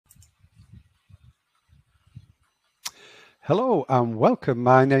Hello and welcome.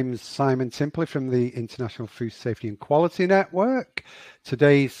 My name is Simon Timpley from the International Food Safety and Quality Network.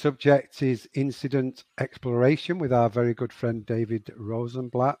 Today's subject is incident exploration with our very good friend David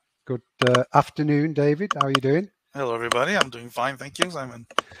Rosenblatt. Good afternoon, David. How are you doing? Hello, everybody. I'm doing fine. Thank you, Simon.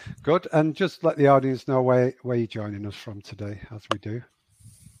 Good. And just let the audience know where you're joining us from today, as we do.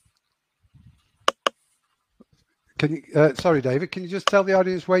 Can you, sorry, David, can you just tell the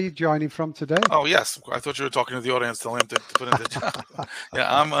audience where you're joining from today? Oh, yes. I thought you were talking to the audience, telling them to put in the chat.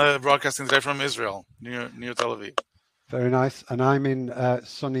 Yeah, I'm broadcasting today from Israel, near Tel Aviv. Very nice. And I'm in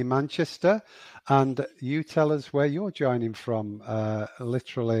sunny Manchester. And you tell us where you're joining from.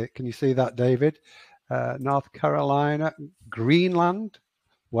 Literally, can you see that, David? North Carolina, Greenland.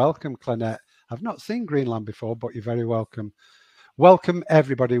 Welcome, Clonette. I've not seen Greenland before, but you're very welcome. Welcome,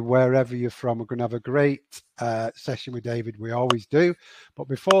 everybody, wherever you're from. We're going to have a great session with David. We always do. But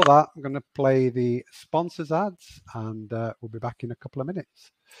before that, I'm going to play the sponsors ads, and we'll be back in a couple of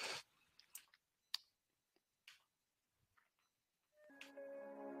minutes.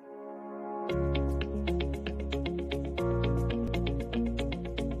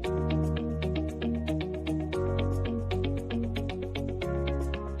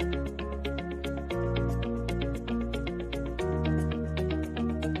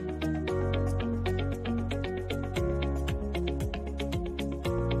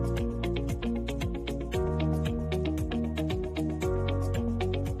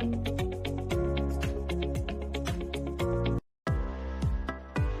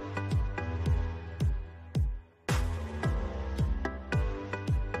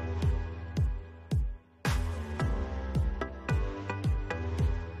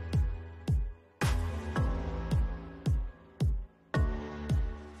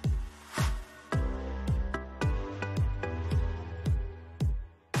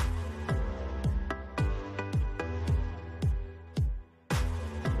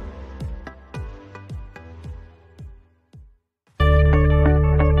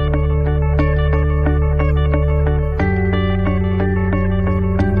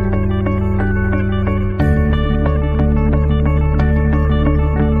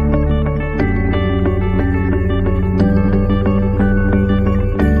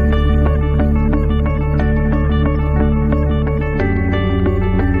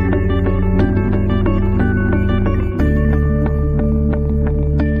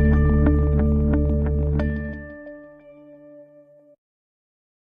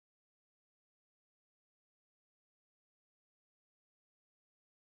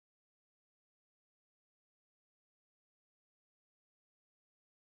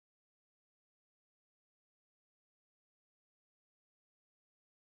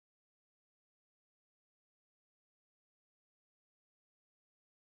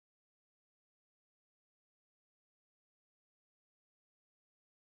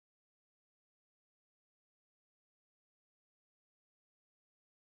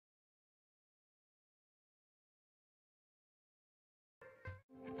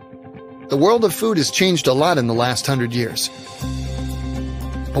 The world of food has changed a lot in the last 100 years.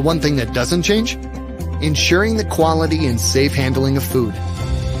 But one thing that doesn't change? Ensuring the quality and safe handling of food.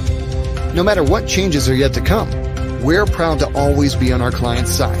 No matter what changes are yet to come, we're proud to always be on our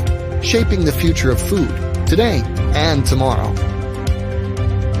clients' side, shaping the future of food, today and tomorrow.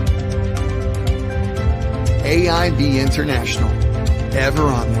 AIB International, ever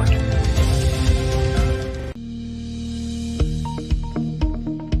onward.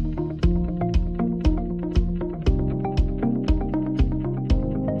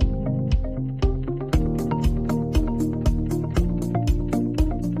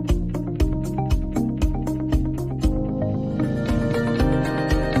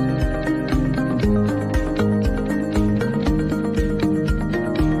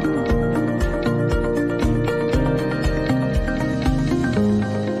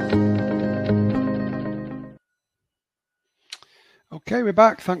 Okay, we're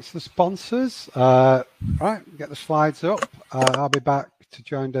back. Thanks to the sponsors. Right, get the slides up. I'll be back to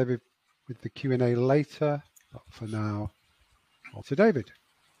join David with the Q&A later. But for now, all to David.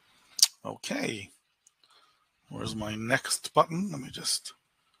 Okay. Where's my next button? Let me just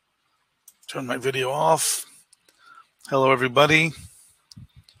turn my video off. Hello, everybody.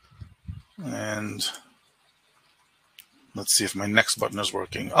 And let's see if my next button is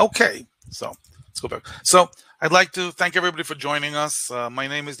working. Okay, so let's go back. So I'd like to thank everybody for joining us. My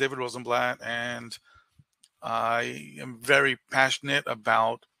name is David Rosenblatt, and I am very passionate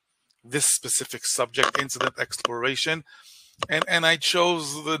about this specific subject, incident exploration. And I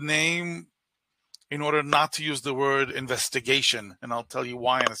chose the name in order not to use the word investigation, and I'll tell you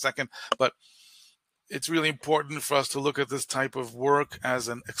why in a second. But it's really important for us to look at this type of work as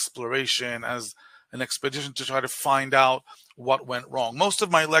an exploration, as an expedition to try to find out what went wrong. Most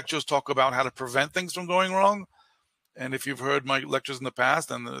of my lectures talk about how to prevent things from going wrong. And if you've heard my lectures in the past,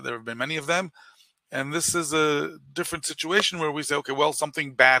 and there have been many of them, and this is a different situation where we say, okay, well,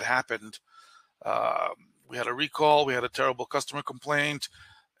 something bad happened. We had a recall, we had a terrible customer complaint,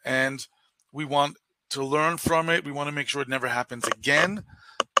 and we want to learn from it. We want to make sure it never happens again,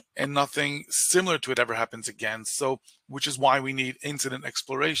 and nothing similar to it ever happens again. So, which is why we need incident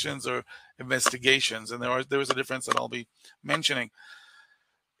explorations or investigations. And there is a difference that I'll be mentioning.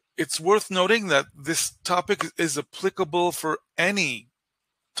 It's worth noting that this topic is applicable for any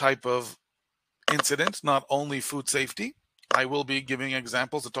type of incident, not only food safety. I will be giving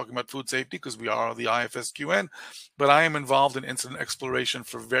examples of talking about food safety because we are the IFSQN, but I am involved in incident exploration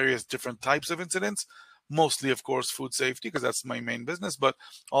for various different types of incidents, mostly, of course, food safety because that's my main business, but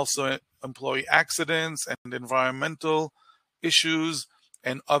also employee accidents and environmental issues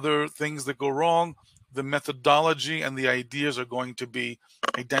and other things that go wrong. The methodology and the ideas are going to be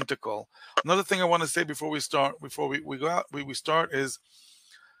identical. Another thing I want to say before we start is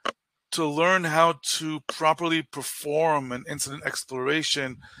to learn how to properly perform an incident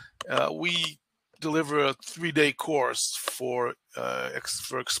exploration. We deliver a 3-day course for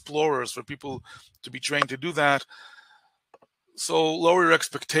explorers, for people to be trained to do that. So lower your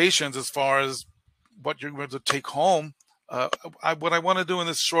expectations as far as what you're going to take home. What I want to do in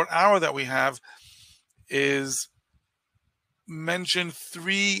this short hour that we have is mention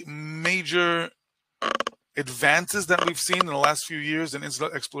 3 major advances that we've seen in the last few years in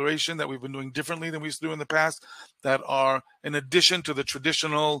incident exploration that we've been doing differently than we used to do in the past, that are in addition to the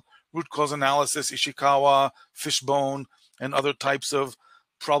traditional root cause analysis, Ishikawa, fishbone, and other types of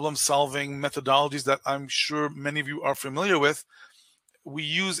problem-solving methodologies that I'm sure many of you are familiar with. We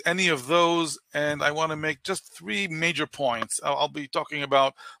use any of those, and I want to make just 3 major points. I'll be talking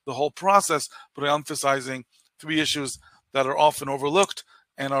about the whole process, but I'm emphasizing 3 issues that are often overlooked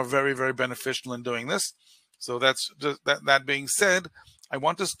and are very, very beneficial in doing this. So that's just that being said, I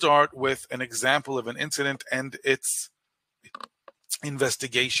want to start with an example of an incident and its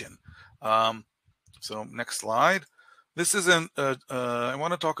investigation. So next slide. This is I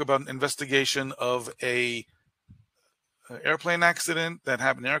want to talk about an investigation of a airplane accident that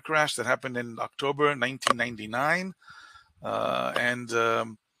happened, an air crash that happened in October 1999.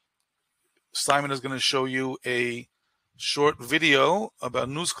 Simon is going to show you a short video about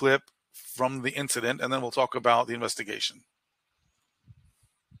a news clip from the incident, and then we'll talk about the investigation.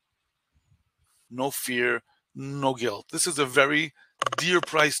 No fear, no guilt. This is a very dear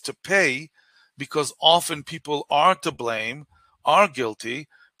price to pay because often people are to blame, are guilty,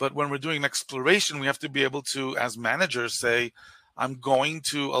 but when we're doing an exploration, we have to be able to, as managers, say, I'm going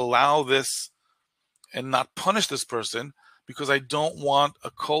to allow this and not punish this person because I don't want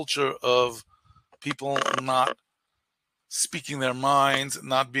a culture of people not speaking their minds,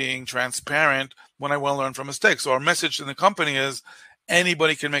 not being transparent when I want to learn from mistakes. So our message in the company is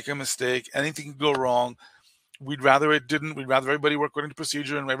anybody can make a mistake, anything can go wrong. We'd rather it didn't. We'd rather everybody work according to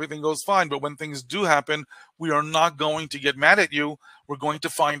procedure and everything goes fine. But when things do happen, we are not going to get mad at you. We're going to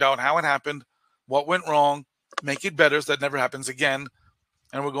find out how it happened, what went wrong, make it better so that never happens again.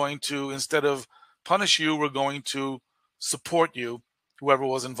 And we're going to, instead of punish you, we're going to support you, whoever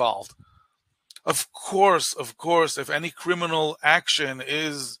was involved. Of course, if any criminal action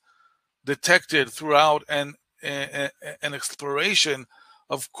is detected throughout an exploration,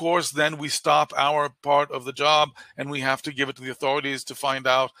 of course, then we stop our part of the job and we have to give it to the authorities to find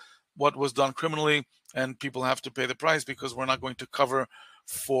out what was done criminally, and people have to pay the price because we're not going to cover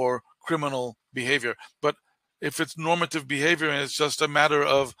for criminal behavior. But if it's normative behavior and it's just a matter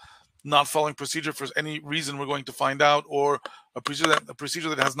of not following procedure for any reason we're going to find out, or a procedure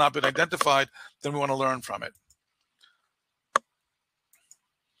that has not been identified, then we want to learn from it.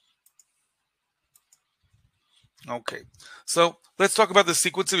 Okay, so let's talk about the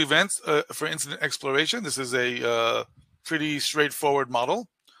sequence of events for incident exploration. This is a pretty straightforward model.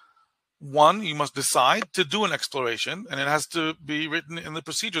 1, you must decide to do an exploration, and it has to be written in the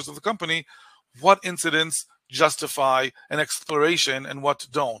procedures of the company what incidents justify an exploration and what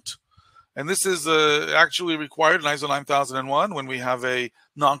don't. And this is actually required in ISO 9001. When we have a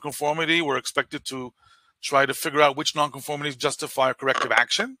nonconformity, we're expected to try to figure out which nonconformities justify a corrective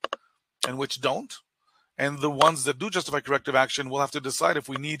action and which don't. And the ones that do justify corrective action, we'll have to decide if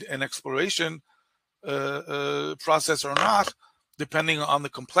we need an exploration process or not, depending on the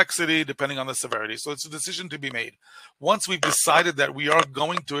complexity, depending on the severity. So it's a decision to be made. Once we've decided that we are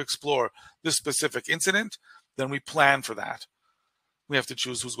going to explore this specific incident, then we plan for that. We have to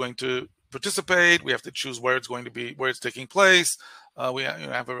choose who's going to participate. We have to choose where it's going to be, where it's taking place. We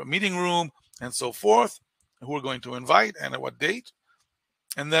have a meeting room and so forth, who we're going to invite and at what date.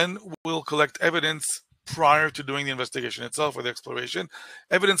 And then we'll collect evidence prior to doing the investigation itself or the exploration.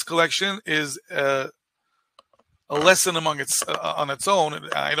 Evidence collection is a lesson on its own.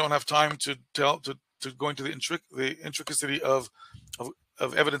 I don't have time to go into the intricacy of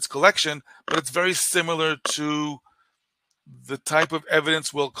evidence collection, but it's very similar to the type of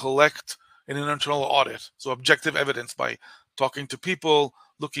evidence we'll collect in an internal audit. So objective evidence by talking to people,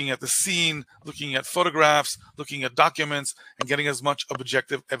 looking at the scene, looking at photographs, looking at documents, and getting as much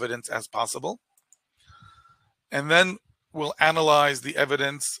objective evidence as possible. And then we'll analyze the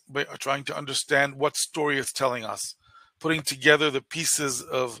evidence by trying to understand what story it's telling us, putting together the pieces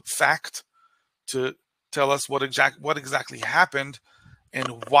of fact to tell us what exactly happened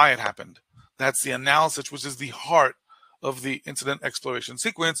and why it happened. That's the analysis, which is the heart of the incident exploration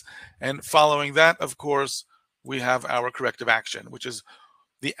sequence. And following that, of course, we have our corrective action, which is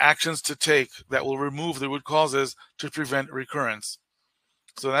the actions to take that will remove the root causes to prevent recurrence.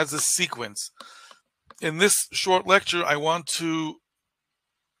 So that's the sequence. In this short lecture, I want to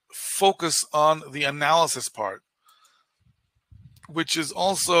focus on the analysis part, which is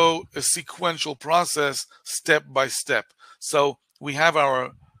also a sequential process, step by step. So we have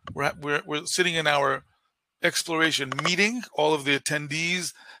we're sitting in our exploration meeting. All of the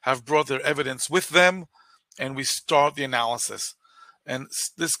attendees have brought their evidence with them, and we start the analysis. And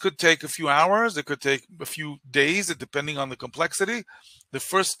this could take a few hours. It could take a few days, depending on the complexity. The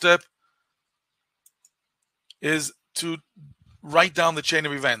first step is to write down the chain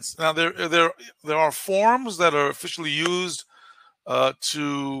of events. Now, there are forms that are officially used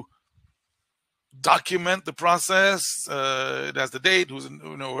to document the process. It has the date,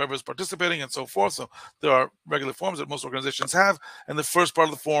 whoever's participating, and so forth. So there are regular forms that most organizations have. And the first part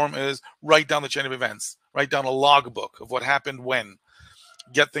of the form is write down the chain of events. Write down a logbook of what happened when.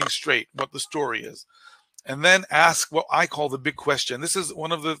 Get things straight, what the story is. And then ask what I call the big question. This is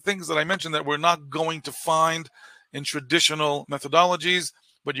one of the things that I mentioned that we're not going to find in traditional methodologies,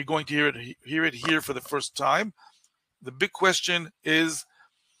 but you're going to hear it here for the first time. The big question is,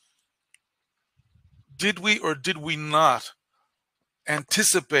 did we or did we not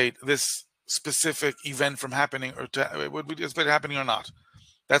anticipate this specific event from happening, or would we anticipate it happening or not?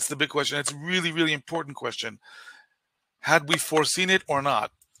 That's the big question. It's a really, really important question. Had we foreseen it or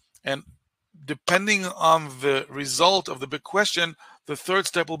not? And depending on the result of the big question, the third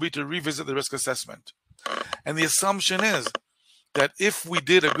step will be to revisit the risk assessment. And the assumption is that if we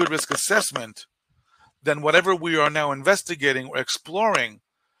did a good risk assessment, then whatever we are now investigating or exploring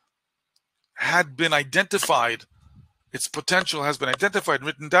had been identified, its potential has been identified and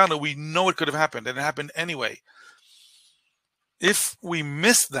written down, and we know it could have happened, and it happened anyway. If we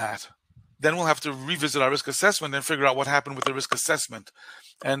miss that, then we'll have to revisit our risk assessment and figure out what happened with the risk assessment.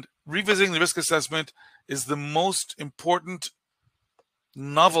 And revisiting the risk assessment is the most important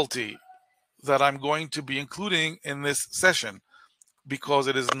novelty that I'm going to be including in this session, because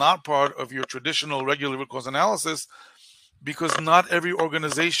it is not part of your traditional regular root cause analysis, because not every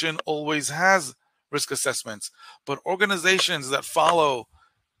organization always has risk assessments. But organizations that follow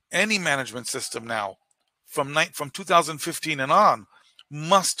any management system now from 2015 and on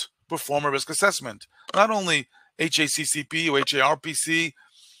must perform a risk assessment. Not only HACCP or HARPC,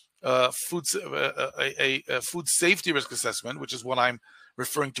 food safety risk assessment, which is what I'm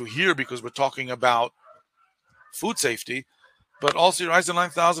referring to here because we're talking about food safety, but also your ISO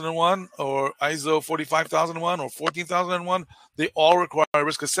 9001 or ISO 45001 or 14001, they all require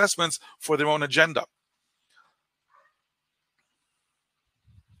risk assessments for their own agenda.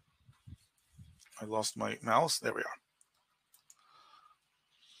 I lost my mouse. There we are.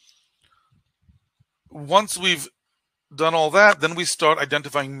 Once we've done all that, then we start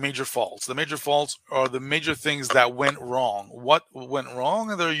identifying major faults. The major faults are the major things that went wrong. What went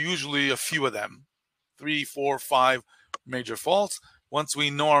wrong? And there are usually a few of them, 3, 4, 5 major faults. Once we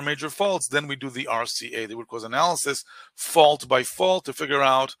know our major faults, then we do the RCA, the root cause analysis, fault by fault, to figure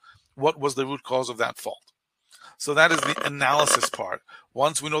out what was the root cause of that fault. So that is the analysis part.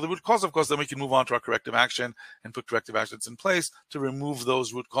 Once we know the root cause, of course, then we can move on to our corrective action and put corrective actions in place to remove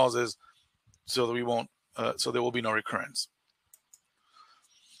those root causes so that we won't, so there will be no recurrence.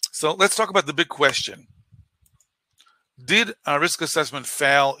 So let's talk about the big question. Did our risk assessment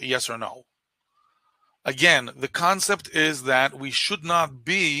fail, yes or no? Again, the concept is that we should not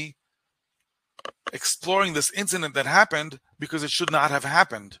be exploring this incident that happened because it should not have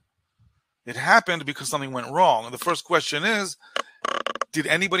happened. It happened because something went wrong. And the first question is, did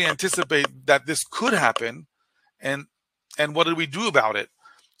anybody anticipate that this could happen? And what did we do about it?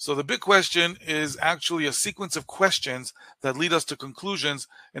 So the big question is actually a sequence of questions that lead us to conclusions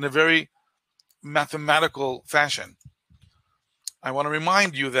in a very mathematical fashion. I want to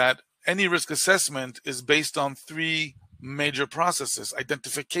remind you that any risk assessment is based on three major processes: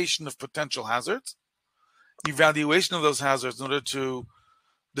 identification of potential hazards, evaluation of those hazards in order to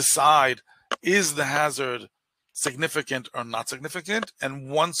decide, is the hazard significant or not significant? And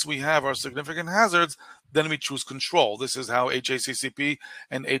once we have our significant hazards, then we choose control. This is how HACCP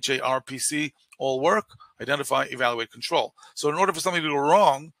and HARPC all work: identify, evaluate, control. So in order for something to go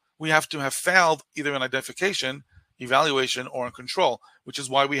wrong, we have to have failed either in identification, evaluation, or in control, which is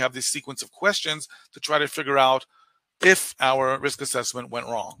why we have this sequence of questions to try to figure out if our risk assessment went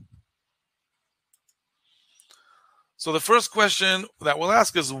wrong. So the first question that we'll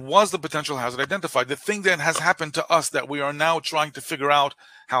ask is, was the potential hazard identified? The thing that has happened to us that we are now trying to figure out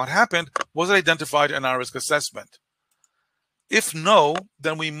how it happened, was it identified in our risk assessment? If no,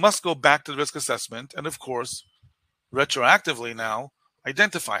 then we must go back to the risk assessment and, of course, retroactively now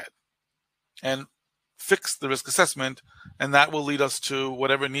identify it and fix the risk assessment, and that will lead us to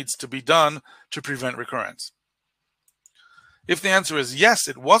whatever needs to be done to prevent recurrence. If the answer is yes,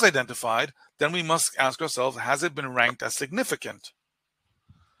 it was identified, then we must ask ourselves, has it been ranked as significant?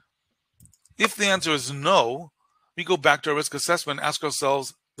 If the answer is no, we go back to our risk assessment and ask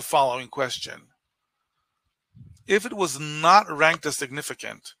ourselves the following question. If it was not ranked as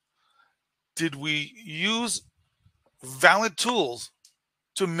significant, did we use valid tools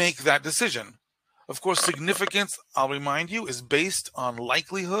to make that decision? Of course, significance, I'll remind you, is based on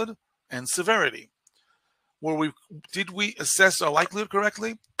likelihood and severity. Did we assess our likelihood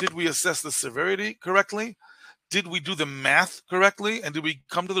correctly? Did we assess the severity correctly? Did we do the math correctly? And did we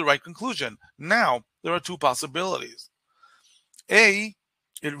come to the right conclusion? Now, there are two possibilities. A,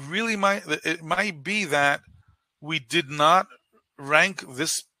 it might be that we did not rank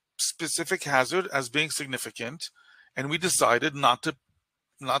this specific hazard as being significant, and we decided not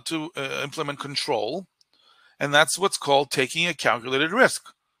to implement control, and that's what's called taking a calculated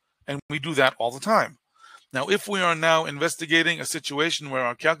risk. And we do that all the time. Now, if we are now investigating a situation where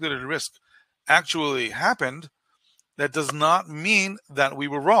our calculated risk actually happened, that does not mean that we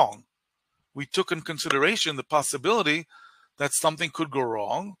were wrong. We took in consideration the possibility that something could go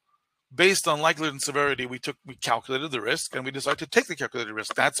wrong. Based on likelihood and severity, we calculated the risk, and we decided to take the calculated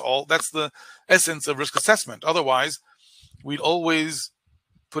risk. That's all. That's the essence of risk assessment. Otherwise, we'd always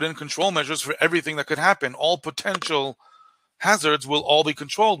put in control measures for everything that could happen. All potential hazards will all be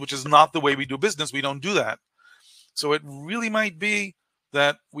controlled, which is not the way we do business. We don't do that. So it really might be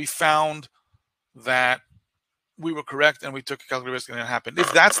that we found that we were correct and we took a calculated risk and it happened.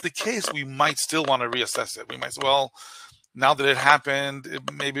 If that's the case, we might still want to reassess it. We might say, well, now that it happened,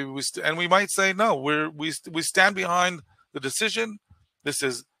 maybe and we might say, no, we stand behind the decision. This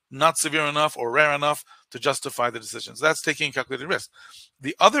is not severe enough or rare enough to justify the decision. So that's taking a calculated risk.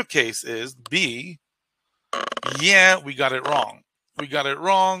 The other case is B. Yeah, we got it wrong. We got it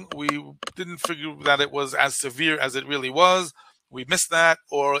wrong. We didn't figure that it was as severe as it really was. We missed that,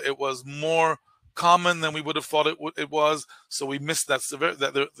 or it was more common than we would have thought it was. So we missed that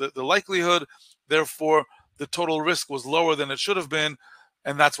the likelihood. Therefore, the total risk was lower than it should have been,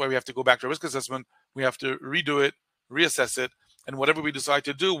 and that's why we have to go back to risk assessment. We have to redo it, reassess it, and whatever we decide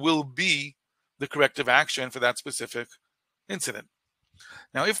to do will be the corrective action for that specific incident.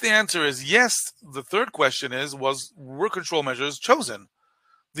 Now, if the answer is yes, the third question is, were control measures chosen?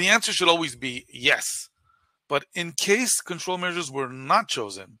 The answer should always be yes. But in case control measures were not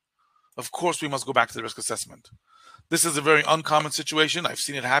chosen, of course, we must go back to the risk assessment. This is a very uncommon situation. I've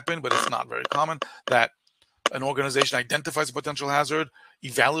seen it happen, but it's not very common that an organization identifies a potential hazard,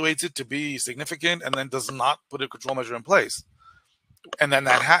 evaluates it to be significant, and then does not put a control measure in place. And then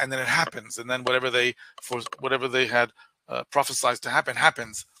it happens. And then whatever they had prophesized to happen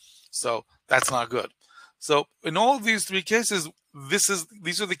happens. So that's not good. So in all of these three cases,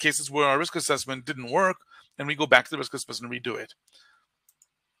 these are the cases where our risk assessment didn't work, and we go back to the risk assessment and redo it.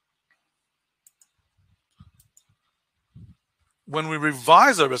 When we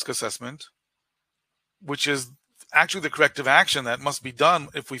revise our risk assessment, which is actually the corrective action that must be done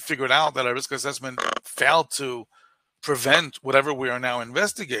if we figured out that our risk assessment failed to prevent whatever we are now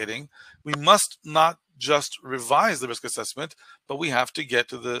investigating, we must not just revise the risk assessment, but we have to get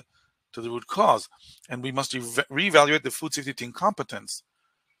to the root cause, and we must reevaluate the food safety team competence.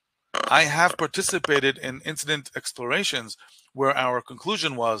 I have participated in incident explorations where our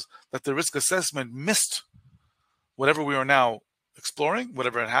conclusion was that the risk assessment missed whatever we are now exploring,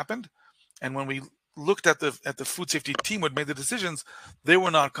 whatever had happened, and when we looked at the food safety team who had made the decisions, they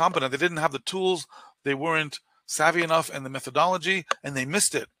were not competent. They didn't have the tools. They weren't savvy enough in the methodology, and they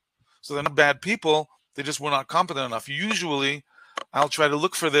missed it. So they're not bad people. They just were not competent enough. Usually, I'll try to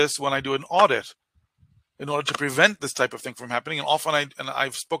look for this when I do an audit in order to prevent this type of thing from happening. And often,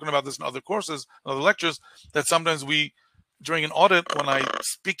 I've spoken about this in other courses, in other lectures, that sometimes during an audit, when I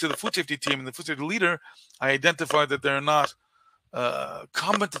speak to the food safety team and the food safety leader, I identify that they're not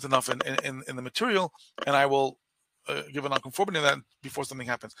competent enough in the material, and I will give a nonconformity of that before something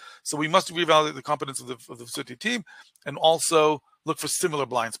happens. So we must reevaluate the competence of the food safety team, and also look for similar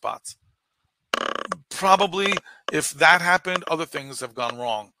blind spots. Probably, if that happened, other things have gone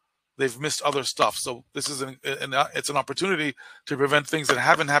wrong. They've missed other stuff. So this is it's an opportunity to prevent things that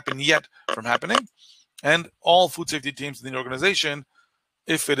haven't happened yet from happening. And all food safety teams in the organization,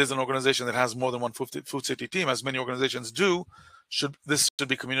 if it is an organization that has more than one food safety team, as many organizations do, this should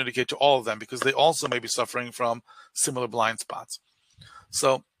be communicated to all of them, because they also may be suffering from similar blind spots.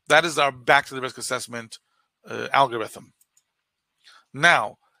 So that is our back to the risk assessment algorithm.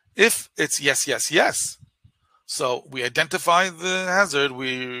 Now, if it's yes, yes, yes, so we identify the hazard,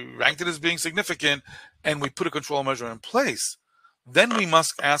 we ranked it as being significant, and we put a control measure in place, then we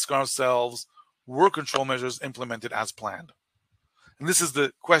must ask ourselves, were control measures implemented as planned? And this is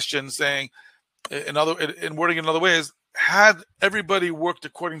the question, saying, in wording in another ways, had everybody worked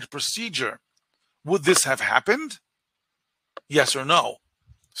according to procedure, would this have happened? Yes or no?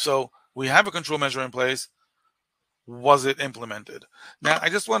 So we have a control measure in place. Was it implemented? Now, I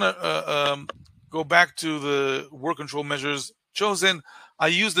just want to go back to the work control measures chosen. I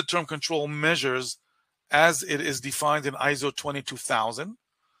use the term control measures as it is defined in ISO 22000.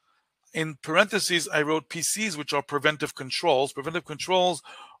 In parentheses, I wrote PCs, which are preventive controls. Preventive controls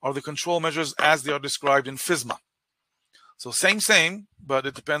are the control measures as they are described in FSMA. So same, but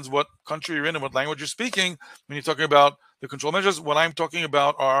it depends what country you're in and what language you're speaking. When you're talking about the control measures, what I'm talking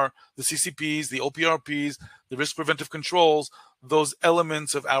about are the CCPs, the OPRPs, the risk preventive controls, those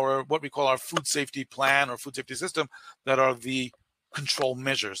elements of what we call our food safety plan or food safety system that are the control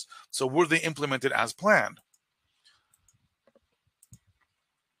measures. So were they implemented as planned?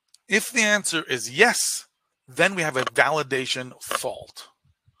 If the answer is yes, then we have a validation fault,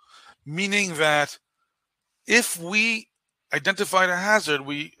 meaning that if we identified a hazard,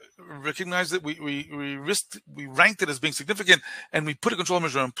 we recognized that we ranked it as being significant, and we put a control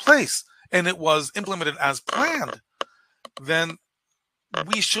measure in place, and it was implemented as planned, then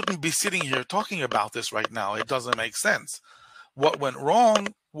we shouldn't be sitting here talking about this right now. It doesn't make sense. What went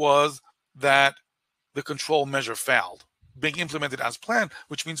wrong was that the control measure failed, being implemented as planned,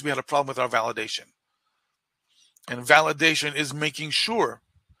 which means we had a problem with our validation. And validation is making sure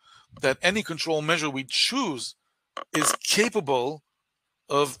that any control measure we choose is capable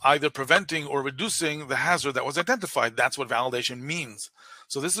of either preventing or reducing the hazard that was identified. That's what validation means.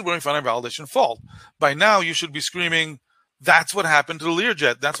 So this is where we find our validation fault. By now, you should be screaming, that's what happened to the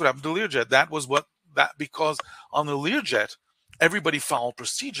Learjet. That's what happened to the Learjet. Because on the Learjet, everybody followed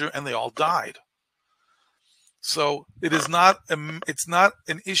procedure and they all died. So it's not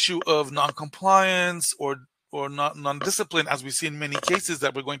an issue of non-compliance or non-discipline, as we see in many cases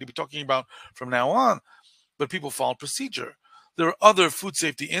that we're going to be talking about from now on. But people followed procedure. There are other food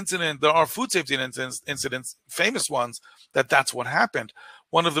safety incidents. There are food safety incidents, famous ones, that's what happened.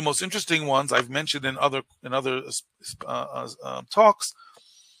 One of the most interesting ones I've mentioned in other talks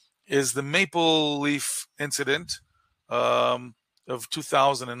is the maple leaf incident of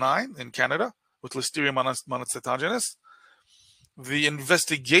 2009 in Canada with Listeria monocytogenes. The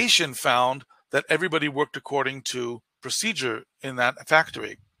investigation found that everybody worked according to procedure in that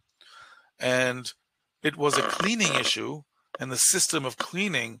factory, and it was a cleaning issue, and the system of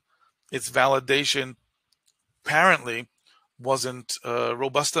cleaning, its validation apparently wasn't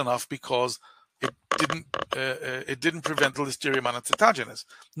robust enough, because it didn't prevent the Listeria monocytogenes.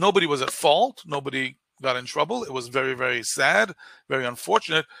 Nobody was at fault. Nobody got in trouble. It was very, very sad, very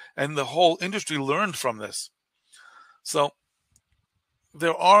unfortunate, and the whole industry learned from this. So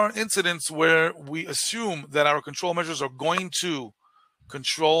there are incidents where we assume that our control measures are going to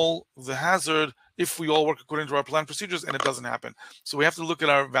control the hazard if we all work according to our planned procedures, and it doesn't happen. So we have to look at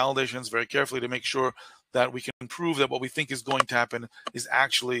our validations very carefully to make sure that we can prove that what we think is going to happen is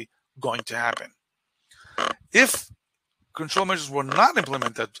actually going to happen. If control measures were not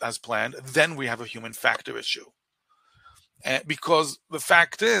implemented as planned, then we have a human factor issue. Because the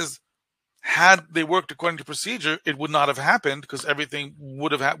fact is, had they worked according to procedure, it would not have happened, because everything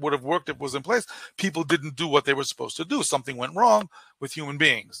would have worked if it was in place. People didn't do what they were supposed to do. Something went wrong with human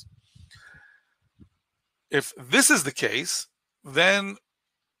beings. If this is the case, then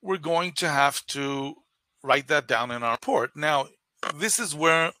we're going to have to write that down in our report. Now, this is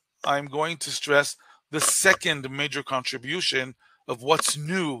where I'm going to stress the second major contribution of what's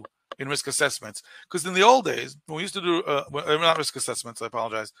new in risk assessments. Because in the old days, when we used to do, not risk assessments, I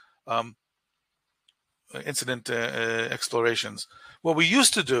apologize, incident explorations, what we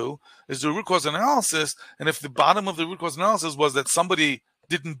used to do is do root cause analysis. And if the bottom of the root cause analysis was that somebody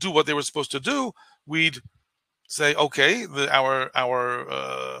didn't do what they were supposed to do, we'd say, okay,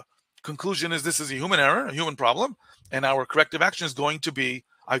 our conclusion is this is a human error, a human problem, and our corrective action is going to be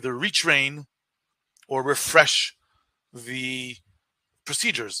either retrain or refresh the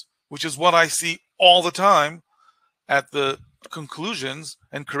procedures, which is what I see all the time at the conclusions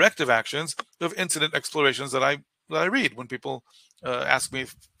and corrective actions of incident explorations that I read when people ask me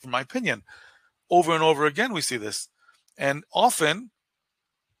for my opinion. Over and over again, we see this. And often,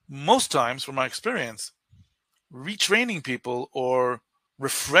 most times from my experience, retraining people or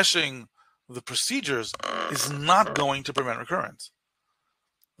refreshing the procedures is not going to prevent recurrence.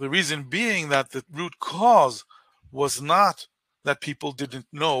 The reason being that the root cause was not that people didn't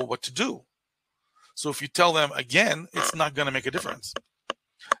know what to do. So if you tell them again, it's not going to make a difference.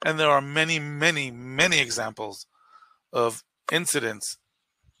 And there are many, many, many examples of incidents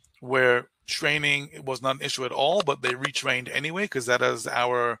where training was not an issue at all, but they retrained anyway, because that is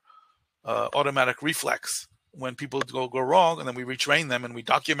our automatic reflex when people go wrong, and then we retrain them and we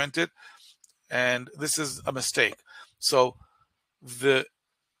document it. And this is a mistake. So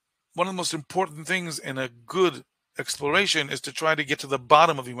one of the most important things in a good exploration is to try to get to the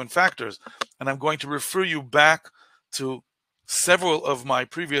bottom of human factors. And I'm going to refer you back to several of my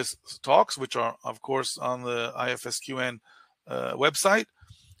previous talks, which are, of course, on the IFSQN website,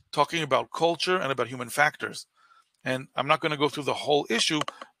 talking about culture and about human factors. And I'm not going to go through the whole issue,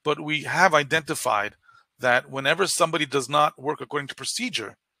 but we have identified that whenever somebody does not work according to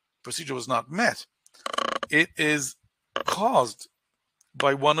procedure was not met, it is caused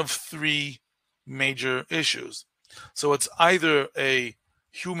by one of three major issues. So it's either a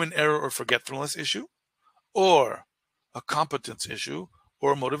human error or forgetfulness issue, or a competence issue,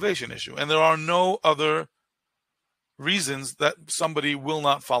 or a motivation issue. And there are no other reasons that somebody will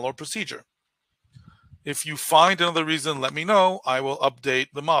not follow a procedure. If you find another reason, let me know. I will update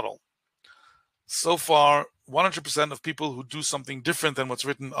the model. So far, 100% of people who do something different than what's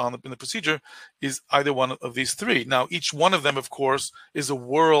written in the procedure is either one of these three. Now, each one of them, of course, is a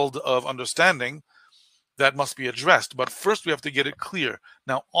world of understanding that must be addressed. But first, we have to get it clear.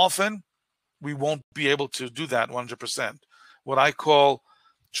 Now, often, we won't be able to do that 100%. What I call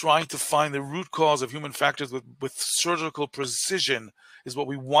trying to find the root cause of human factors with surgical precision is what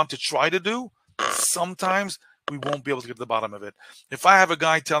we want to try to do. Sometimes we won't be able to get to the bottom of it. If I have a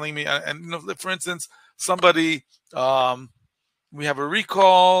guy telling me, and for instance, somebody, we have a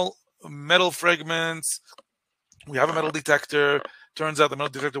recall, metal fragments, we have a metal detector. Turns out the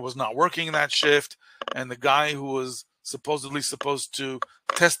metal detector was not working in that shift, and the guy who was supposedly supposed to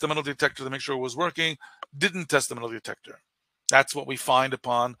test the metal detector to make sure it was working didn't test the metal detector. That's what we find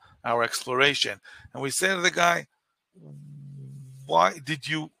upon our exploration. And we say to the guy, why do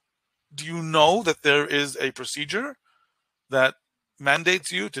you know that there is a procedure that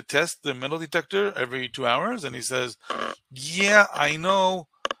mandates you to test the metal detector every 2 hours? And he says, yeah, I know.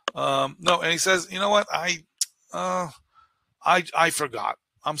 No, and he says, you know what? I forgot.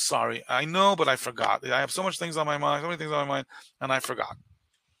 I'm sorry. I know, but I forgot. I have so many things on my mind, and I forgot.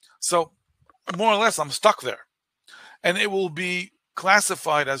 So more or less, I'm stuck there. And it will be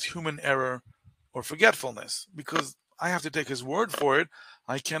classified as human error or forgetfulness because I have to take his word for it.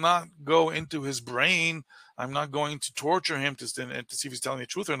 I cannot go into his brain. I'm not going to torture him to see if he's telling the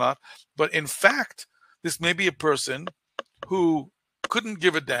truth or not. But in fact, this may be a person who couldn't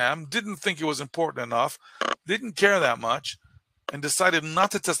give a damn, didn't think it was important enough, didn't care that much, and decided not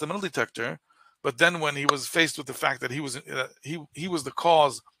to test the metal detector. But then when he was faced with the fact that he was the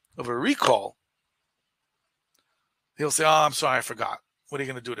cause of a recall, he'll say, I'm sorry, I forgot. What are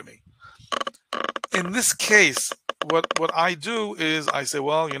you going to do to me? In this case, what I do is I say,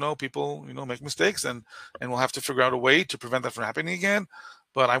 well, people, make mistakes, and we'll have to figure out a way to prevent that from happening again.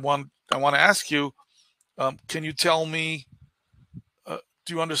 But I want to ask you, can you tell me,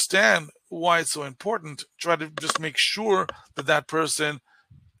 do you understand why it's so important? Try to just make sure that person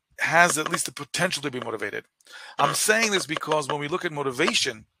has at least the potential to be motivated. I'm saying this because when we look at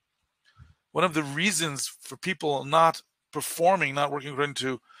motivation, one of the reasons for people not performing, not working according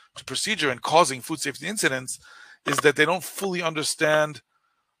to procedure and causing food safety incidents is that they don't fully understand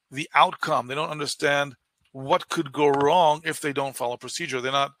the outcome. They don't understand what could go wrong if they don't follow procedure.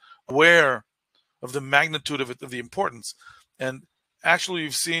 They're not aware of the magnitude of it, of the importance. And actually,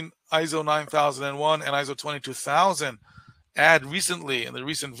 you've seen ISO 9001 and ISO 22000 add recently, in the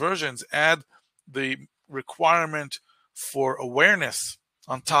recent versions, add the requirement for awareness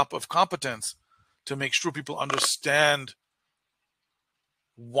on top of competence to make sure people understand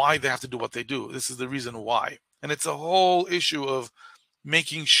why they have to do what they do. This is the reason why. And it's a whole issue of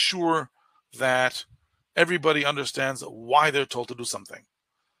making sure that everybody understands why they're told to do something,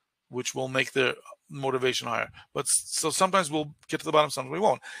 which will make their motivation higher. But so sometimes we'll get to the bottom, sometimes we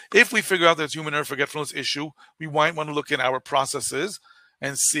won't. If we figure out that it's human error forgetfulness issue, we might want to look at our processes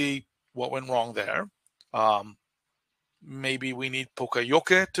and see what went wrong there. Maybe we need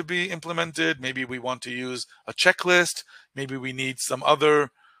pokayoke to be implemented. Maybe we want to use a checklist. Maybe we need some other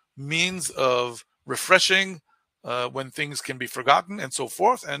means of refreshing when things can be forgotten and so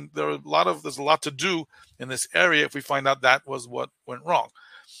forth. And there's a lot to do in this area if we find out that was what went wrong.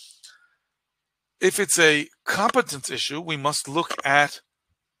 If it's a competence issue, we must look at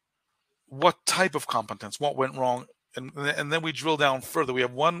what type of competence, what went wrong, and then we drill down further. We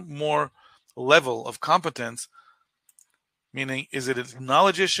have one more level of competence, meaning is it a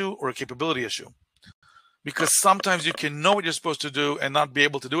knowledge issue or a capability issue? Because sometimes you can know what you're supposed to do and not be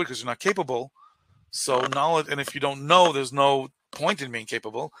able to do it because you're not capable. So knowledge, and if you don't know, there's no point in being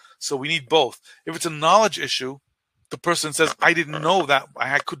capable. So we need both. If it's a knowledge issue, the person says, I didn't know that,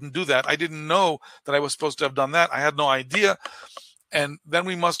 I couldn't do that. I didn't know that I was supposed to have done that. I had no idea. And then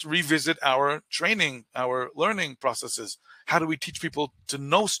we must revisit our training, our learning processes. How do we teach people to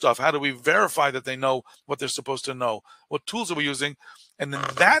know stuff? How do we verify that they know what they're supposed to know? What tools are we using? And then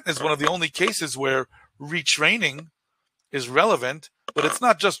that is one of the only cases where retraining is relevant, but it's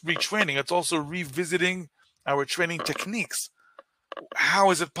not just retraining, it's also revisiting our training techniques.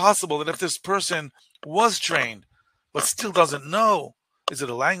 How is it possible that if this person was trained but still doesn't know, is it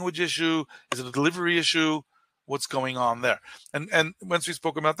a language issue? Is it a delivery issue? What's going on there? And once we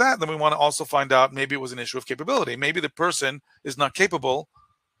spoke about that, then we want to also find out maybe it was an issue of capability. Maybe the person is not capable,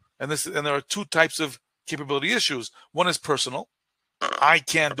 and there are two types of capability issues. One is personal. I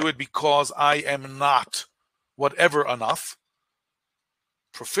can't do it because I am not whatever enough,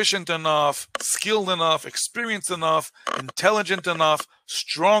 proficient enough, skilled enough, experienced enough, intelligent enough,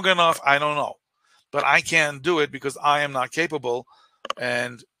 strong enough. I don't know. But I can't do it because I am not capable,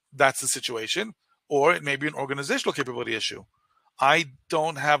 and that's the situation. Or it may be an organizational capability issue. I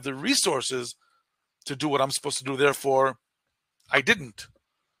don't have the resources to do what I'm supposed to do. Therefore, I didn't.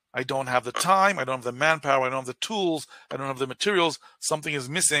 I don't have the time. I don't have the manpower. I don't have the tools. I don't have the materials. Something is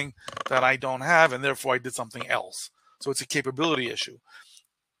missing that I don't have, and therefore I did something else. So it's a capability issue.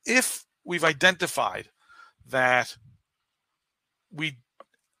 If we've identified that we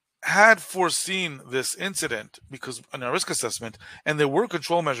had foreseen this incident because in our risk assessment, and there were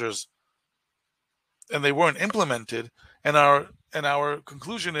control measures and they weren't implemented, and our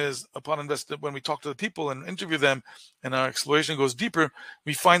conclusion is upon when we talk to the people and interview them and our exploration goes deeper,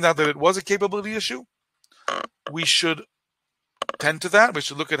 we find out that it was a capability issue. We should tend to that. We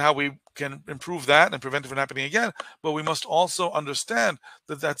should look at how we can improve that and prevent it from happening again. But we must also understand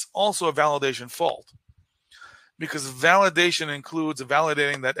that that's also a validation fault, because validation includes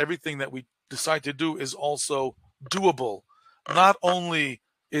validating that everything that we decide to do is also doable. Not only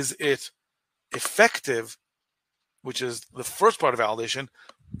is it effective, which is the first part of validation,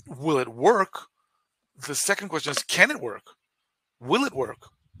 will it work? The second question is, can it work? Will it work?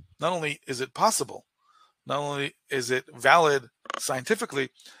 Not only is it possible, not only is it valid scientifically,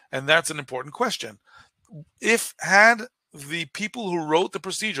 and that's an important question. If had the people who wrote the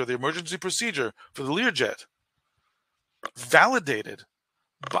procedure, the emergency procedure for the Learjet, validated,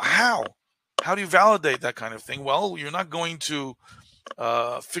 but how? How do you validate that kind of thing? Well, you're not going to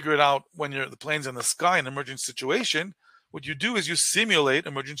figure it out when the plane's in the sky in an emergency situation. What you do is you simulate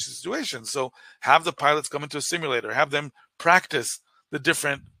emergency situations. So have the pilots come into a simulator, have them practice the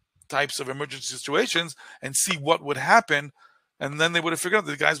different types of emergency situations and see what would happen. And then they would have figured out,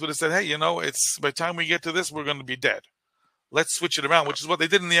 the guys would have said, hey, it's by the time we get to this, we're going to be dead. Let's switch it around, which is what they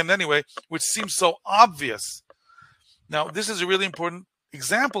did in the end anyway, which seems so obvious. Now, this is a really important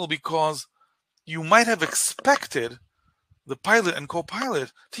example because you might have expected the pilot and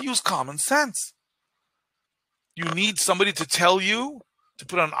co-pilot to use common sense. You need somebody to tell you to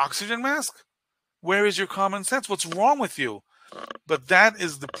put on an oxygen mask? Where is your common sense? What's wrong with you? But that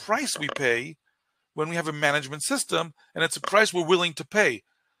is the price we pay when we have a management system, and it's a price we're willing to pay.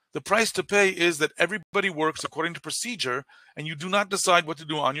 The price to pay is that everybody works according to procedure, and you do not decide what to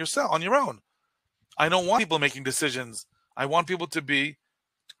do on your own. I don't want people making decisions. I want people to be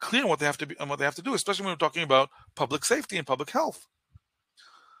clear on what they have to be and what they have to do, especially when we're talking about public safety and public health.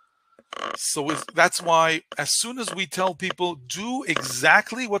 So that's why as soon as we tell people, do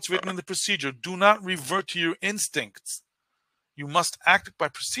exactly what's written in the procedure, do not revert to your instincts. You must act by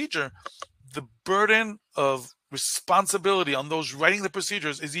procedure. the burden of responsibility on those writing the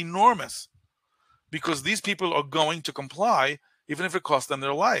procedures is enormous, because these people are going to comply even if it costs them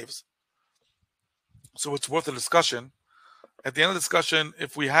their lives. So it's worth a discussion. At the end of the discussion,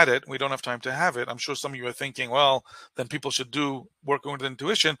 if we had it, we don't have time to have it. I'm sure some of you are thinking, well, then people should do working with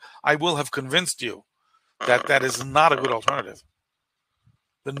intuition. I will have convinced you that that is not a good alternative.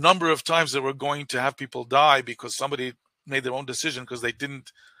 The number of times that we're going to have people die because somebody made their own decision because they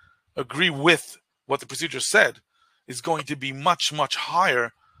didn't agree with what the procedure said is going to be much, much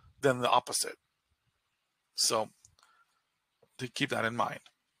higher than the opposite. So to keep that in mind.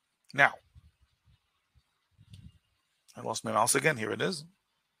 Now, I lost my mouse again. Here it is.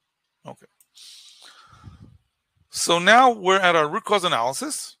 Okay. So now we're at our root cause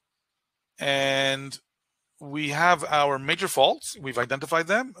analysis, and we have our major faults. We've identified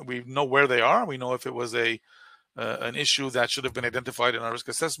them. We know where they are. We know if it was an issue that should have been identified in our risk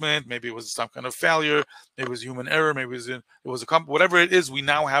assessment. Maybe it was some kind of failure. Maybe it was human error. Maybe it was whatever it is. We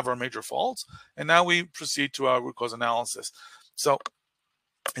now have our major faults, and now we proceed to our root cause analysis. So,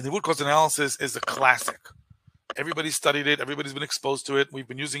 and the root cause analysis is a classic. Everybody studied it. Everybody's been exposed to it. We've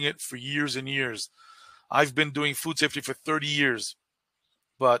been using it for years and years. I've been doing food safety for 30 years,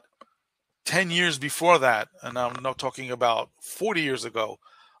 but 10 years before that, and I'm not talking about 40 years ago,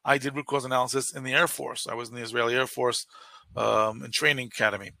 I did root cause analysis in the Air Force. I was in the Israeli Air Force in training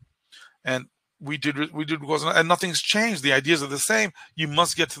academy, and we did root cause, and nothing's changed. The ideas are the same. You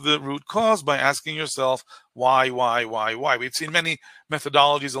must get to the root cause by asking yourself why. We've seen many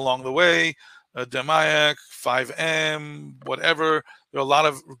methodologies along the way. DMAIC, 5M, whatever. There are a lot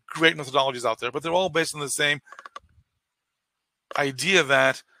of great methodologies out there, but they're all based on the same idea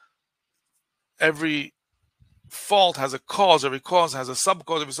that every fault has a cause, every cause has a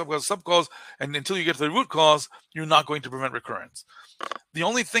subcause, every subcause has a subcause, and until you get to the root cause, you're not going to prevent recurrence. The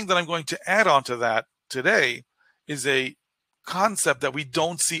only thing that I'm going to add on to that today is a concept that we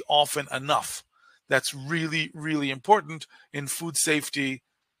don't see often enough. That's really, really important in food safety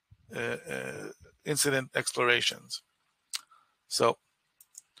incident explorations. So,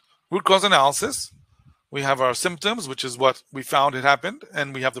 root cause analysis, we have our symptoms, which is what we found had happened,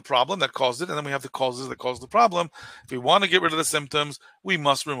 and we have the problem that caused it, and then we have the causes that caused the problem. If we want to get rid of the symptoms, we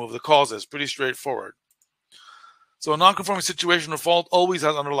must remove the causes. Pretty straightforward. So a non-conforming situation or fault always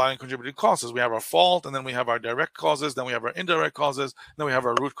has underlying contributing causes. We have our fault, and then we have our direct causes, then we have our indirect causes, and then we have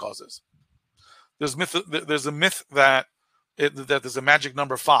our root causes. There's a myth that there's a magic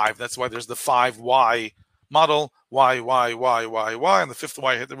number 5. That's why there's the 5 why model. Why, and the 5th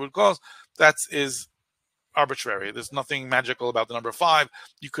why hit the root cause. That is arbitrary. There's nothing magical about the number 5.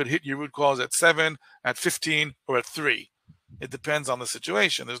 You could hit your root cause at 7, at 15, or at 3. It depends on the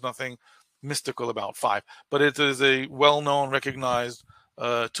situation. There's nothing mystical about 5. But it is a well-known, recognized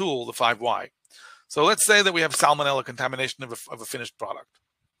tool, the 5 why. So let's say that we have salmonella contamination of a finished product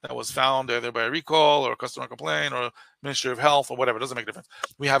that was found either by a recall or a customer complaint or Ministry of Health or whatever. It doesn't make a difference.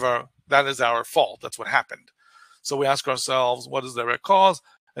 We have that is our fault. That's what happened. So we ask ourselves, what is the direct cause?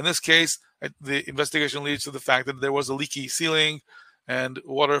 In this case, the investigation leads to the fact that there was a leaky ceiling and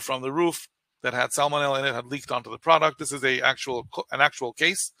water from the roof that had salmonella in it had leaked onto the product. This is an actual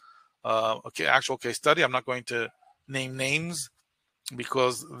case, actual case study. I'm not going to name names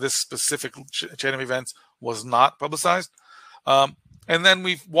because this specific chain of events was not publicized. And then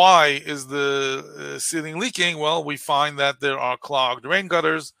why is the ceiling leaking? Well, we find that there are clogged rain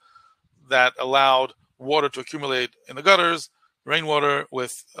gutters that allowed water to accumulate in the gutters, rainwater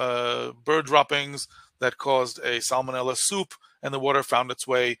with bird droppings that caused a salmonella soup, and the water found its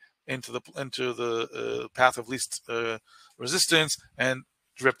way into the path of least resistance and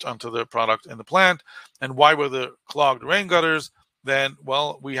dripped onto the product in the plant. And why were the clogged rain gutters? Then,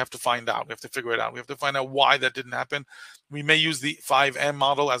 well, we have to find out. We have to figure it out. We have to find out why that didn't happen. We may use the 5M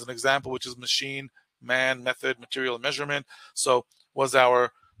model as an example, which is machine, man, method, material, and measurement. So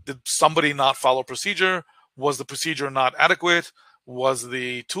did somebody not follow procedure? Was the procedure not adequate? Was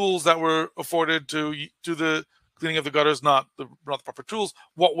the tools that were afforded to the cleaning of the gutters not the proper tools?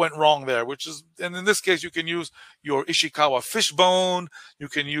 What went wrong there? And in this case, you can use your Ishikawa fishbone, you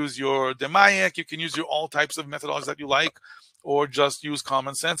can use your DMAIC, you can use your all types of methodologies that you like, or just use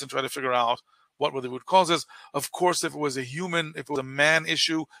common sense and try to figure out what were the root causes. Of course, if it was a man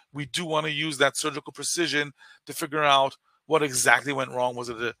issue, we do want to use that surgical precision to figure out what exactly went wrong. Was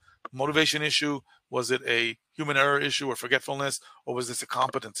it a motivation issue? Was it a human error issue or forgetfulness? Or was this a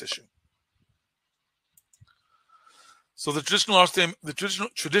competence issue? So the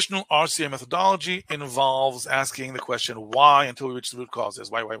traditional RCA methodology involves asking the question why until we reach the root causes.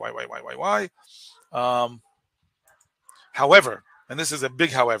 Why? However, and this is a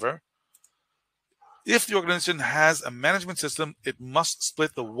big however, If the organization has a management system, it must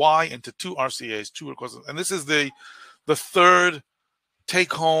split the why into 2 RCAs, 2 root causes. And this is the third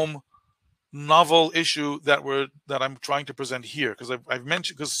take-home novel issue that I'm trying to present here, because I've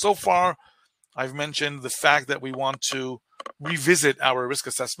mentioned, because so far I've mentioned the fact that we want to revisit our risk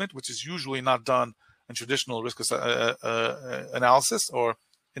assessment, which is usually not done in traditional risk analysis or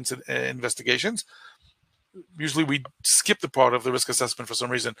investigations. Usually we skip the part of the risk assessment for some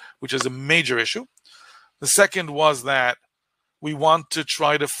reason, which is a major issue. The second was that we want to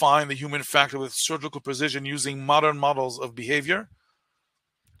try to find the human factor with surgical precision using modern models of behavior,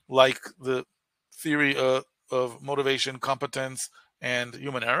 like the theory of motivation, competence, and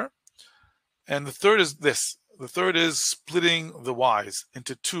human error. And the third is this. The third is splitting the whys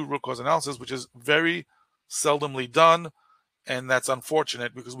into 2 root cause analysis, which is very seldomly done. And that's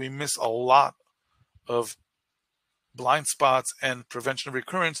unfortunate because we miss a lot of blind spots and prevention of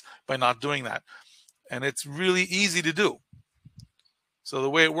recurrence by not doing that. And it's really easy to do. So the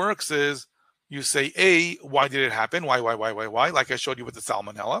way it works is you say, A, why did it happen? Why? Like I showed you with the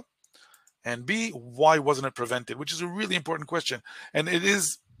salmonella. And B, why wasn't it prevented? Which is a really important question. And it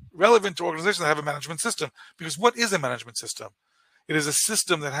is relevant to organizations that have a management system. Because what is a management system? It is a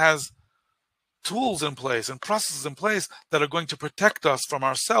system that has tools in place and processes in place that are going to protect us from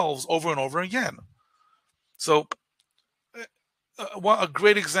ourselves over and over again. So a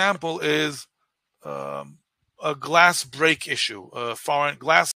great example is a glass break issue,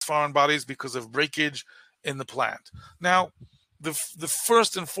 glass foreign bodies because of breakage in the plant. Now, the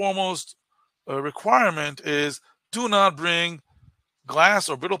first and foremost requirement is do not bring glass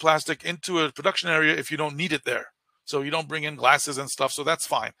or brittle plastic into a production area if you don't need it there. So you don't bring in glasses and stuff, so that's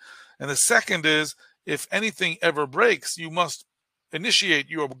fine. And the second is, if anything ever breaks, you must initiate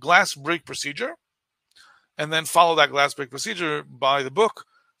your glass break procedure and then follow that glass break procedure by the book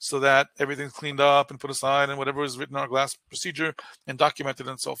so that everything's cleaned up and put aside and whatever is written in our glass procedure and documented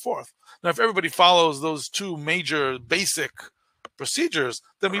and so forth. Now, if everybody follows those 2 major basic procedures,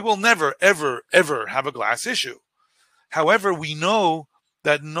 then we will never, ever, ever have a glass issue. However, we know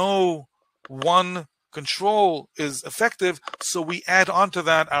that no one control is effective, so we add onto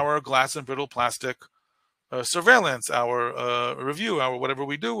that our glass and brittle plastic surveillance, our review, our whatever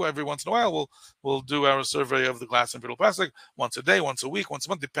we do. Every once in a while, we'll do our survey of the glass and brittle plastic once a day, once a week, once a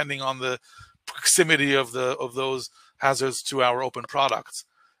month, depending on the proximity of those hazards to our open products,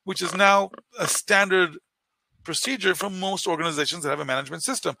 which is now a standard procedure for most organizations that have a management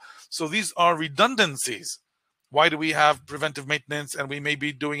system. So these are redundancies. Why do we have preventive maintenance and we may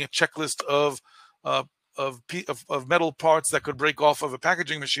be doing a checklist of metal parts that could break off of a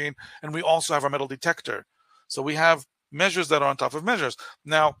packaging machine, and we also have our metal detector? So we have measures that are on top of measures.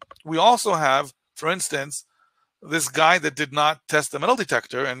 Now, we also have, for instance, this guy that did not test the metal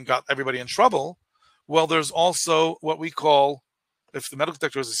detector and got everybody in trouble. Well, there's also what we call, if the metal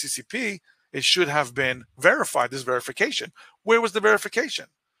detector is a CCP, it should have been verified. This verification. Where was the verification?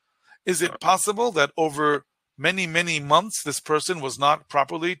 Is it possible that over many, many months, this person was not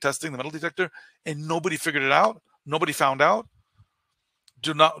properly testing the metal detector and nobody figured it out? Nobody found out?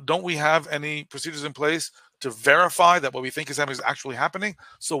 Don't we have any procedures in place to verify that what we think is happening is actually happening?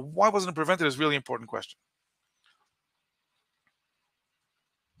 So why wasn't it prevented is a really important question.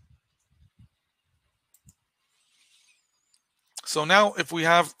 So now if we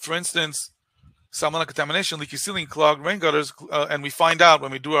have, for instance, salmonella contamination, leaky ceiling, clogged rain gutters, and we find out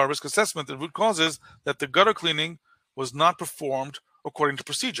when we do our risk assessment the root causes that the gutter cleaning was not performed according to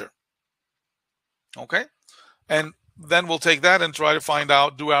procedure. Okay? And then we'll take that and try to find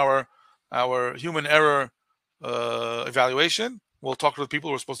out, do our human error evaluation. We'll talk to the people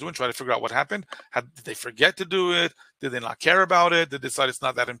who are supposed to do it and try to figure out what happened. Did they forget to do it? Did they not care about it? Did they decide it's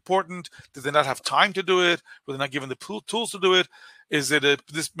not that important? Did they not have time to do it? Were they not given the tools to do it? Is it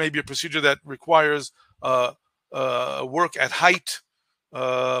this may be a procedure that requires work at height,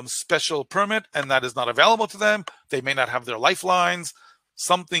 special permit, and that is not available to them? They may not have their lifelines.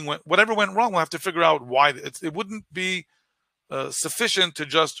 Whatever went wrong, we'll have to figure out why. It wouldn't be sufficient to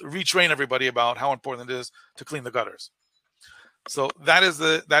just retrain everybody about how important it is to clean the gutters. So that is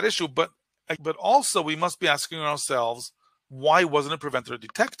that issue. But also we must be asking ourselves, why wasn't it prevented or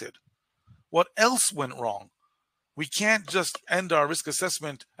detected? What else went wrong? We can't just end our risk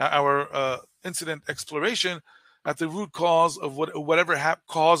assessment, our incident exploration at the root cause of whatever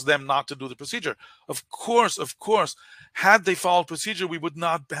caused them not to do the procedure. Of course, had they followed procedure, we would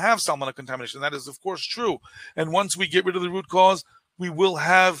not have salmonella contamination. That is, of course, true. And once we get rid of the root cause, we will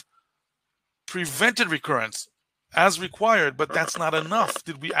have prevented recurrence as required, but that's not enough.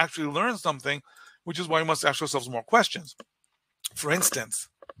 Did we actually learn something? Which is why we must ask ourselves more questions. For instance,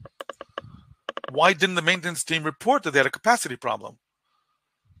 why didn't the maintenance team report that they had a capacity problem?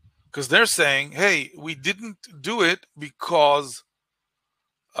 Because they're saying, hey, we didn't do it because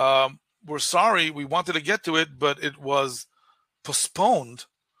we're sorry, we wanted to get to it, but it was postponed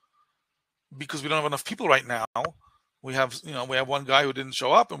because we don't have enough people right now. We have one guy who didn't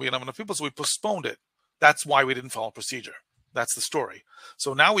show up and we don't have enough people, so we postponed it. That's why we didn't follow procedure. That's the story.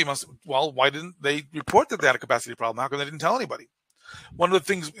 So now we must, well, why didn't they report that they had a capacity problem? How come they didn't tell anybody? One of the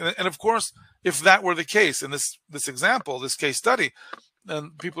things, and of course, if that were the case in this example, this case study,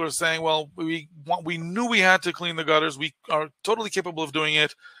 then people are saying, well, we knew we had to clean the gutters. We are totally capable of doing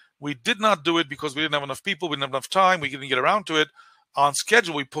it. We did not do it because we didn't have enough people. We didn't have enough time. We didn't get around to it on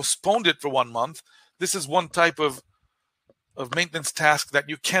schedule. We postponed it for 1 month. This is one type of maintenance task that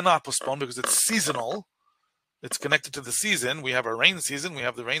you cannot postpone because it's seasonal. It's connected to the season. We have a rain season. We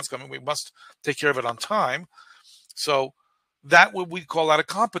have the rains coming. We must take care of it on time. So that we call that a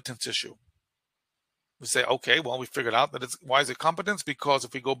competence issue. We say, okay, well, we figured out that why is it competence? Because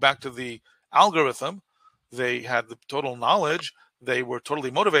if we go back to the algorithm, they had the total knowledge. They were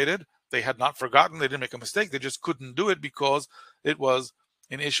totally motivated. They had not forgotten. They didn't make a mistake. They just couldn't do it because it was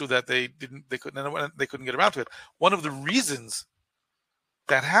an issue that they couldn't get around to it. One of the reasons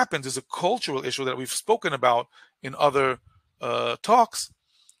that happens is a cultural issue that we've spoken about in other talks,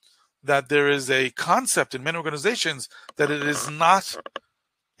 that there is a concept in many organizations that it is not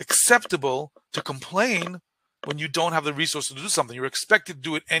acceptable to complain when you don't have the resources to do something. You're expected to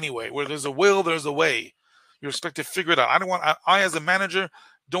do it anyway. Where there's a will, there's a way. You're expected to figure it out. I as a manager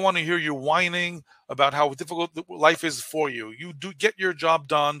don't want to hear you whining about how difficult life is for you. You do get your job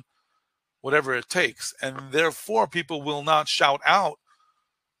done, whatever it takes. And therefore, people will not shout out.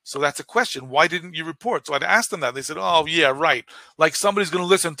 So that's a question. Why didn't you report? So I'd asked them that. They said, oh, yeah, right. Like somebody's going to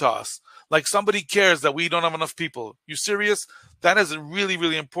listen to us. Like somebody cares that we don't have enough people. You serious? That is a really,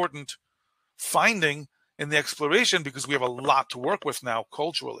 really important finding in the exploration because we have a lot to work with now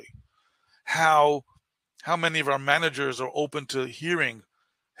culturally. How many of our managers are open to hearing,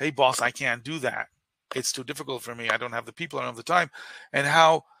 hey, boss, I can't do that. It's too difficult for me. I don't have the people. I don't have the time. And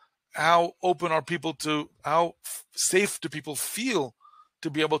how open are people to, how safe do people feel to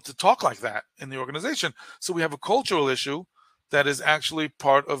be able to talk like that in the organization? So we have a cultural issue that is actually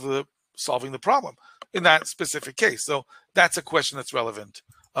part of the solving the problem in that specific case. So that's a question that's relevant.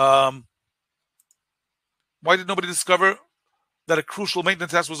 Why did nobody discover that a crucial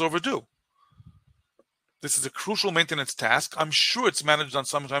maintenance task was overdue? This is a crucial maintenance task. I'm sure it's managed on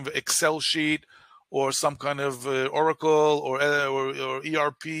some kind of Excel sheet or some kind of Oracle or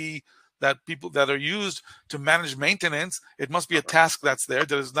ERP that are used to manage maintenance. It must be a task that's there.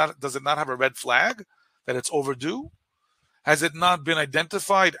 Does it not have a red flag that it's overdue? Has it not been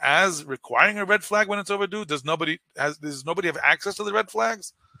identified as requiring a red flag when it's overdue? Does nobody have access to the red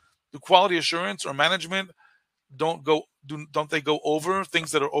flags? Do quality assurance or management don't they go over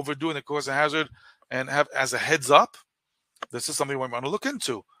things that are overdue and that cause a hazard and have as a heads up? This is something we want to look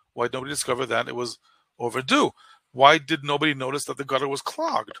into. Why did nobody discover that it was overdue? Why did nobody notice that the gutter was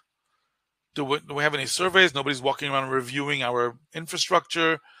clogged? Do we have any surveys? Nobody's walking around and reviewing our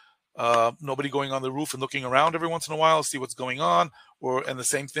infrastructure. Nobody going on the roof and looking around every once in a while, see what's going on. And the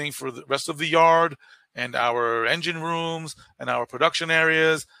same thing for the rest of the yard and our engine rooms and our production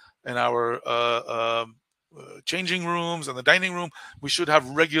areas and our changing rooms and the dining room. We should have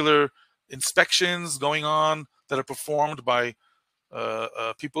regular inspections going on that are performed by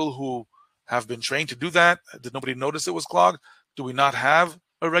people who have been trained to do that. Did nobody notice it was clogged? Do we not have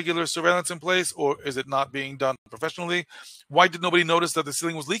a regular surveillance in place, or is it not being done professionally? Why did nobody notice that the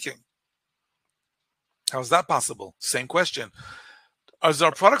ceiling was leaking? How is that possible? Same question. Is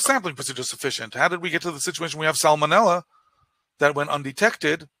our product sampling procedure sufficient? How did we get to the situation we have salmonella that went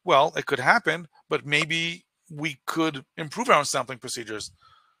undetected? Well, it could happen, but maybe we could improve our sampling procedures.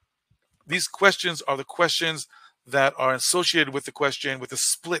 These questions are the questions that are associated with the question with the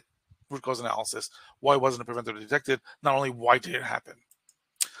split root cause analysis. Why wasn't it prevented or detected? Not only why did it happen?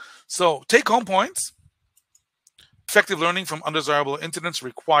 So take home points. Effective learning from undesirable incidents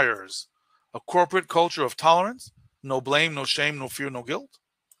requires a corporate culture of tolerance, no blame, no shame, no fear, no guilt.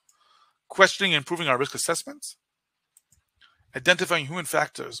 Questioning and improving our risk assessments. Identifying human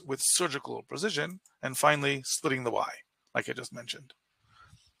factors with surgical precision. And finally, splitting the why, like I just mentioned.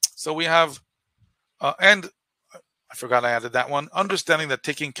 So we have, and I forgot I added that one, understanding that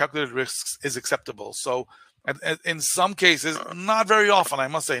taking calculated risks is acceptable. So in some cases, not very often, I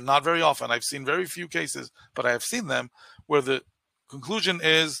must say, not very often. I've seen very few cases, but I have seen them where the conclusion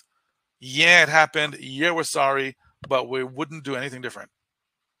is, yeah, it happened. Yeah, we're sorry, but we wouldn't do anything different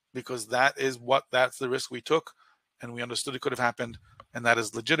because that's the risk we took and we understood it could have happened and that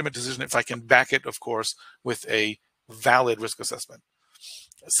is legitimate decision if I can back it, of course, with a valid risk assessment.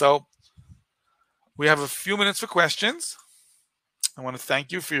 So we have a few minutes for questions. I want to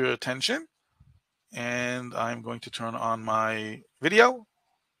thank you for your attention, and I'm going to turn on my video.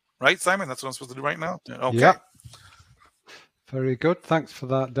 Right, Simon? That's what I'm supposed to do right now? Okay. Yeah. Very good. Thanks for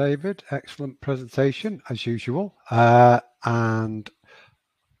that, David. Excellent presentation, as usual. And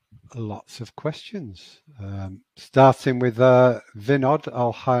lots of questions. Starting with Vinod.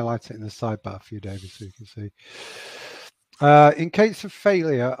 I'll highlight it in the sidebar for you, David, so you can see. In case of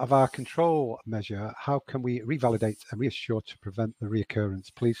failure of our control measure, how can we revalidate and reassure to prevent the reoccurrence?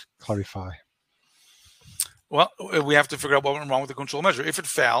 Please clarify. Well, we have to figure out what went wrong with the control measure. If it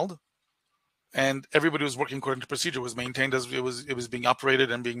failed and everybody was working according to procedure, was maintained as it was being operated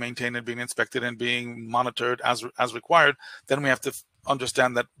and being maintained and being inspected and being monitored as required, then we have to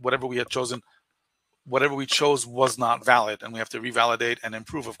understand that whatever we had chosen, whatever we chose was not valid, and we have to revalidate and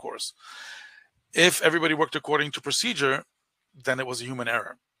improve, of course. If everybody worked according to procedure, then it was a human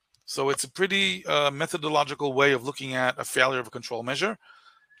error. So it's a pretty methodological way of looking at a failure of a control measure,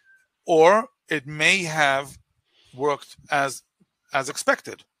 or it may have worked as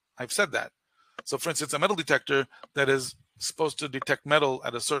expected. I've said that. So for instance, a metal detector that is supposed to detect metal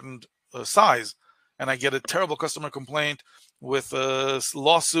at a certain size, and I get a terrible customer complaint with a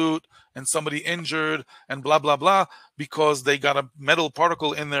lawsuit and somebody injured and blah, blah, blah, because they got a metal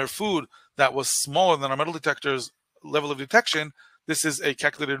particle in their food that was smaller than our metal detector's level of detection. This is a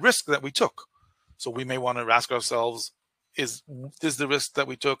calculated risk that we took. So we may want to ask ourselves, is this the risk that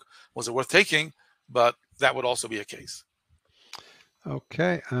we took? Was it worth taking? But that would also be a case.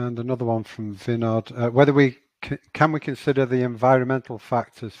 Okay, and another one from Vinod. Whether we can we consider the environmental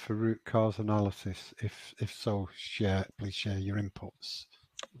factors for root cause analysis? If so, please share your inputs.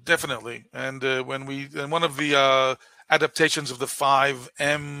 Definitely. And one of the adaptations of the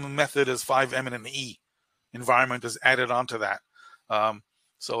 5M method is 5M and an E. Environment is added onto that.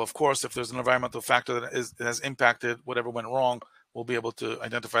 So of course, if there's an environmental factor that has impacted whatever went wrong, we'll be able to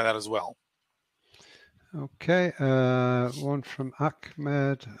identify that as well. Okay, one from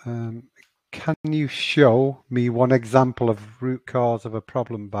Ahmed. Can you show me one example of root cause of a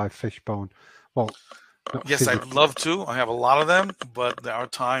problem by fishbone? Well, yes, I'd love to. I have a lot of them, but our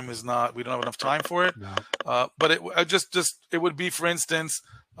time is not. We don't have enough time for it. No. But it would be, for instance,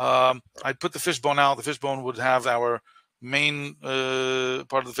 I'd put the fishbone out. The fishbone would have our main part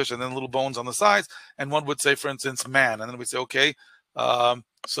of the fish, and then little bones on the sides. And one would say, for instance, man, and then we'd say, okay.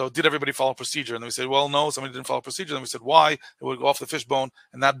 So did everybody follow procedure? And then we said, well, no, somebody didn't follow procedure. And we said, why? It would go off the fish bone,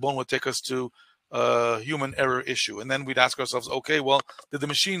 and that bone would take us to a human error issue. And then we'd ask ourselves, okay, well, did the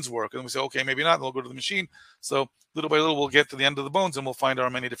machines work? And we say, okay, maybe not. And we'll go to the machine. So little by little, we'll get to the end of the bones, and we'll find our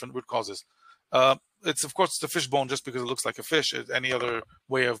many different root causes. It's of course the fish bone just because it looks like a fish. Any other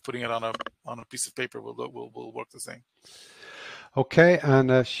way of putting it on a piece of paper will work the same. Okay,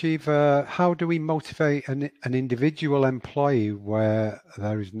 and Shiva, how do we motivate an individual employee where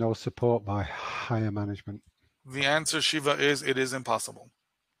there is no support by higher management? The answer, Shiva, is it is impossible.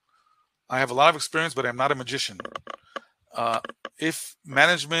 I have a lot of experience, but I'm not a magician. If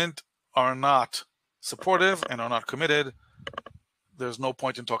management are not supportive and are not committed, there's no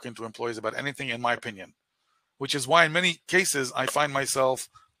point in talking to employees about anything, in my opinion. Which is why in many cases I find myself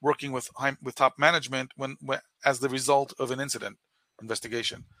working with top management when as the result of an incident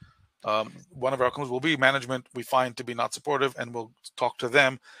investigation. One of our outcomes will be management we find to be not supportive, and we'll talk to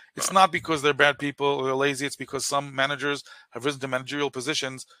them. It's not because they're bad people or they're lazy. It's because some managers have risen to managerial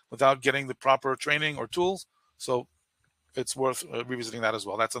positions without getting the proper training or tools. So it's worth revisiting that as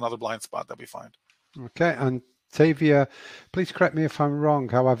well. That's another blind spot that we find. Okay, and Tavia, please correct me if I'm wrong.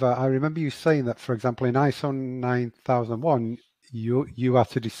 However, I remember you saying that, for example, in ISO 9001, you are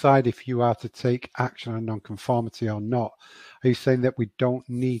to decide if you are to take action on nonconformity or not. Are you saying that we don't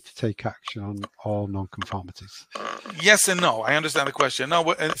need to take action on all nonconformities? Yes and no. I understand the question.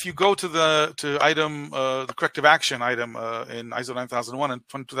 No, if you go to the item, the corrective action item in ISO 9001 and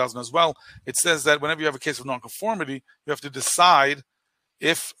 22000 as well, it says that whenever you have a case of nonconformity, you have to decide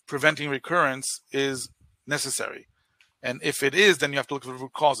if preventing recurrence is necessary. And if it is, then you have to look for the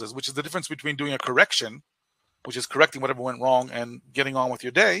root causes, which is the difference between doing a correction, which is correcting whatever went wrong and getting on with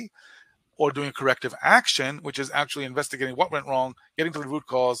your day, or doing a corrective action, which is actually investigating what went wrong, getting to the root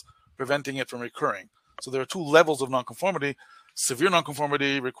cause, preventing it from recurring. So there are two levels of nonconformity. Severe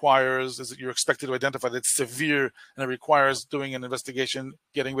nonconformity requires, you're expected to identify that it's severe, and it requires doing an investigation,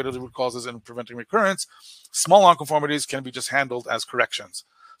 getting rid of the root causes and preventing recurrence. Small nonconformities can be just handled as corrections.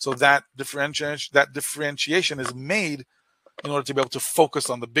 So that differentiation is made in order to be able to focus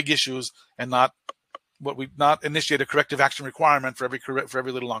on the big issues and not not initiate a corrective action requirement for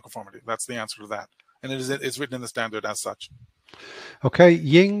every little nonconformity. That's the answer to that, and it's written in the standard as such. Okay,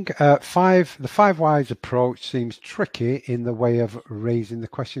 Ying, the 5 whys approach seems tricky in the way of raising the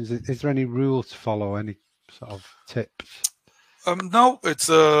questions. Is there any rule to follow? Any sort of tips? No, it's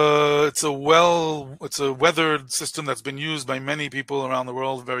a weathered system that's been used by many people around the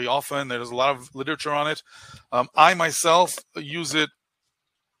world very often. There's a lot of literature on it. I myself use it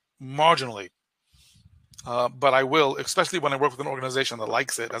marginally, but I will, especially when I work with an organization that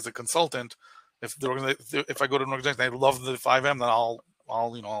likes it as a consultant. If I go to an organization and they love the 5M, then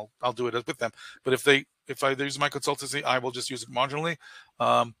I'll do it with them. But if they use my consultancy, I will just use it marginally.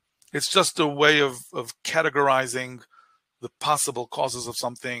 It's just a way of categorizing the possible causes of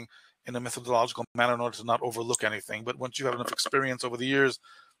something in a methodological manner in order to not overlook anything. But once you have enough experience over the years,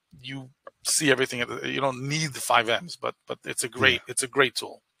 you see everything. You don't need the 5Ms, but it's a great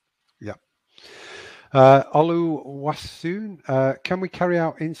tool. Yeah. Olu Wasoon, can we carry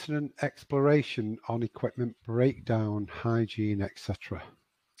out incident exploration on equipment breakdown, hygiene, etc.?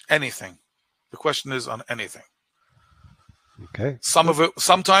 Anything. The question is on anything. Okay.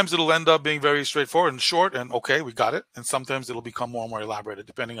 Sometimes it'll end up being very straightforward and short, and okay, we got it. And sometimes it'll become more and more elaborated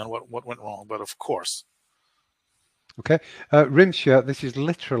depending on what went wrong. But of course. Okay. Rimsha, this is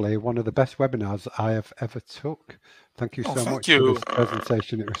literally one of the best webinars I have ever took. Thank you so much for this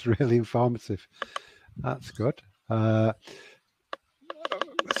presentation. It was really informative. That's good.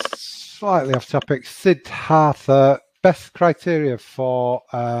 Slightly off topic. Siddhartha, best criteria for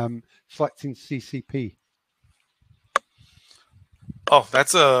selecting CCP. Oh,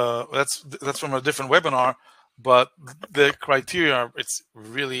 that's from a different webinar, but the criteria, it's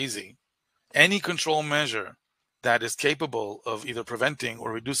really easy. Any control measure that is capable of either preventing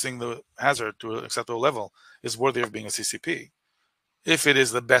or reducing the hazard to an acceptable level is worthy of being a CCP, if it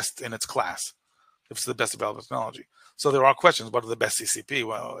is the best in its class, if it's the best available technology. So there are questions: what are the best CCP?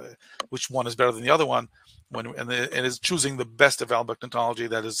 Well, which one is better than the other one? It is choosing the best available technology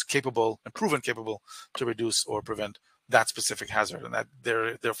that is capable and proven capable to reduce or prevent that specific hazard, and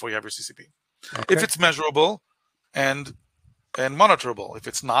therefore you have your CCP. Okay. If it's measurable and monitorable. If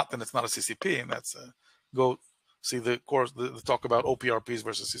it's not, then it's not a CCP, and that's go see the talk about OPRPs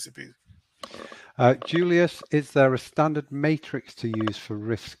versus CCPs. Julius, is there a standard matrix to use for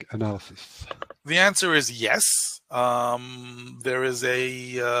risk analysis? The answer is yes. There is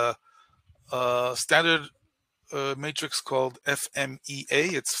a standard matrix called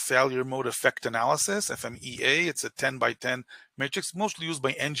FMEA. It's failure mode effect analysis. FMEA. It's a 10 by 10 matrix, mostly used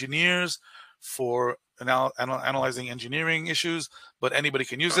by engineers for analyzing engineering issues, but anybody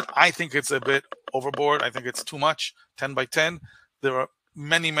can use it. I think it's a bit overboard. I think it's too much. 10 by 10. There are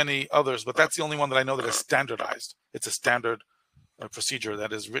many others, but that's the only one that I know that is standardized. It's a standard procedure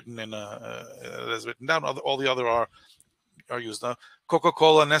that is written in that is written down. All the other are used now.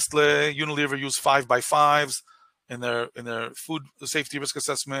 Coca-Cola, Nestle, Unilever use 5 by 5s in their food safety risk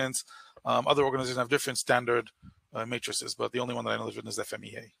assessments. Other organizations have different standard matrices, but the only one that I know is written is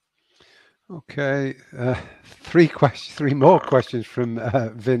FMEA. Okay, three more questions from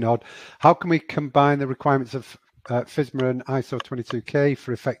Vinod. How can we combine the requirements of FSMA and ISO 22K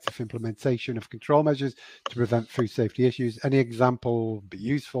for effective implementation of control measures to prevent food safety issues? Any example be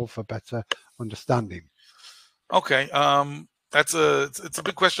useful for better understanding? Okay, it's a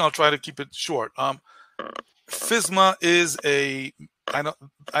big question. I'll try to keep it short. FSMA is I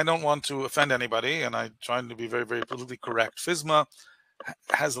don't want to offend anybody, and I'm trying to be very politically correct. FSMA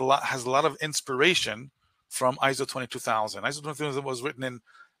has a lot of inspiration from ISO 22000. ISO 22000 was written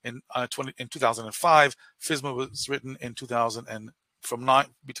in 2005. FSMA was written in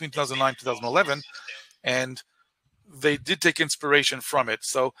between 2009 and 2011, and they did take inspiration from it.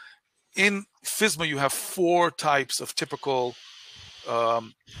 So in FSMA, you have 4 types of typical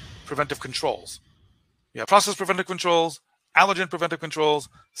preventive controls. You have process preventive controls, allergen preventive controls,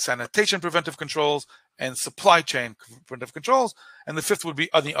 sanitation preventive controls, and supply chain preventive controls. And the 5th would be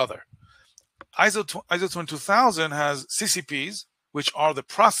any other. ISO 22000 has CCPs, which are the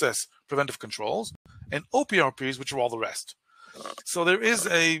process preventive controls, and OPRPs, which are all the rest. So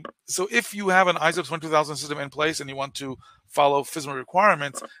if you have an ISO 22000 system in place and you want to follow FSMA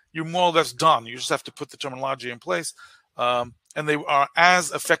requirements, you're more or less done. You just have to put the terminology in place, and they are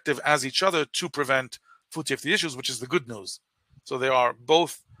as effective as each other to prevent food safety issues, which is the good news. So they are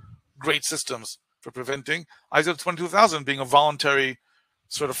both great systems for preventing. ISO 22000, being a voluntary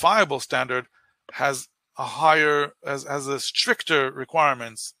certifiable standard, has a stricter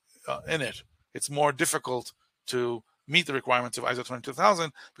requirements in it. It's more difficult to meet the requirements of ISO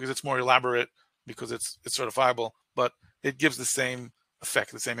 22000 because it's more elaborate, because it's certifiable, but it gives the same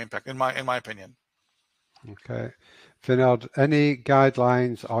effect, the same impact, in my opinion. Okay. Vinod, any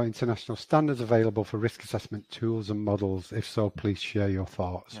guidelines or international standards available for risk assessment tools and models? If so, please share your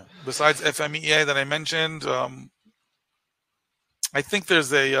thoughts. Yeah. Besides FMEA that I mentioned, I think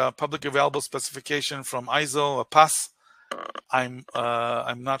there's a public available specification from ISO, a PAS.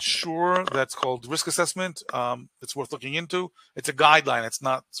 I'm not sure. That's called risk assessment. It's worth looking into. It's a guideline. It's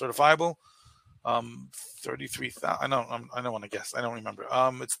not certifiable. 33,000. I don't want to guess. I don't remember.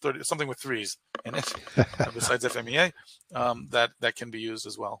 It's 30, something with threes in it. Besides FMEA, that can be used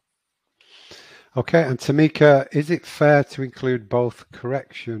as well. Okay, and Tamika, is it fair to include both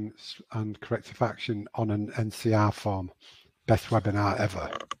corrections and corrective action on an NCR form? Best webinar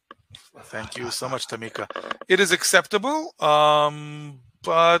ever. Thank you so much, Tamika. It is acceptable,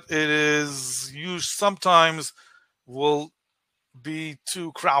 but it is used sometimes will be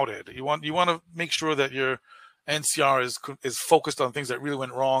too crowded. You want to make sure that your NCR is focused on things that really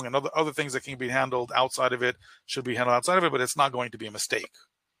went wrong, and other things that can be handled outside of it should be handled outside of it, but it's not going to be a mistake.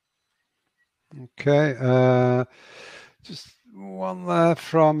 Okay, just one there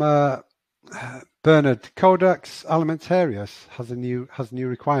from Bernard. Codex Alimentarius has new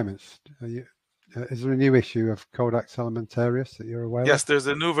requirements. Is there a new issue of Codex Alimentarius that you're aware of? Yes, there's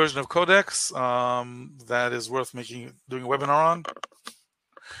a new version of Codex that is worth doing a webinar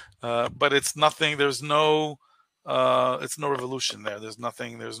on. But it's nothing. There's no revolution there. There's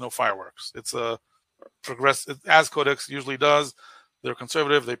nothing. There's no fireworks. It's a progress as Codex usually does. They're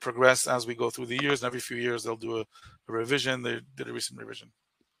conservative. They progress as we go through the years, and every few years they'll do a revision. They did a recent revision.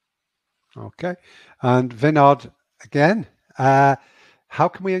 Okay, and Vinod again. How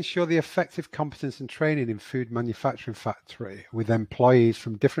can we ensure the effective competence and training in food manufacturing factory with employees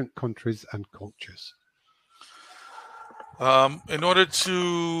from different countries and cultures? In order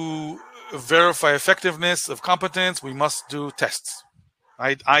to verify effectiveness of competence, we must do tests.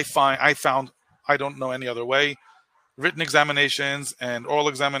 I found I don't know any other way. Written examinations and oral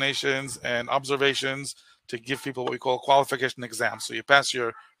examinations and observations to give people what we call qualification exams. So you pass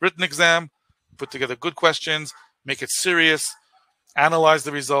your written exam, put together good questions, make it serious, analyze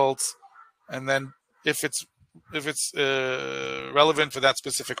the results, and then if it's relevant for that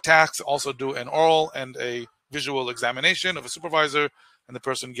specific task, also do an oral and a visual examination of a supervisor, and the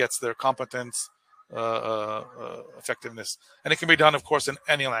person gets their competence, effectiveness. And it can be done, of course, in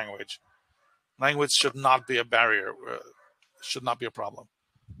any language. Language should not be a barrier, should not be a problem.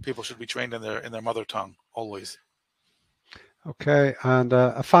 People should be trained in their mother tongue, always. Okay, and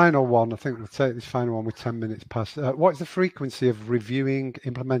a final one. I think we'll take this final one with 10 minutes past. What is the frequency of reviewing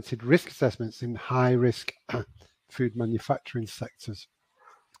implemented risk assessments in high-risk food manufacturing sectors?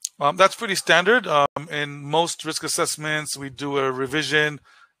 That's pretty standard. In most risk assessments, we do a revision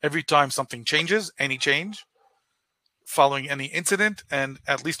every time something changes, any change, following any incident, and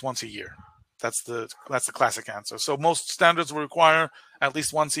at least once a year. That's the classic answer. So most standards will require at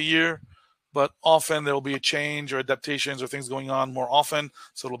least once a year, but often there will be a change or adaptations or things going on more often,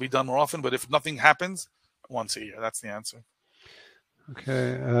 so it'll be done more often. But if nothing happens, once a year. That's the answer.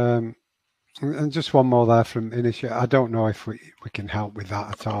 Okay. And just one more there from Inish. I don't know if we can help with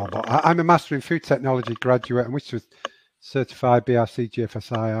that at all, but I'm a Master in Food Technology graduate and wish to certified BRC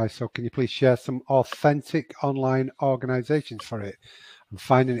GFSI ISO. Can you please share some authentic online organizations for it? I'm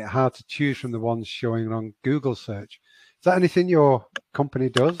finding it hard to choose from the ones showing on Google search. Is that anything your company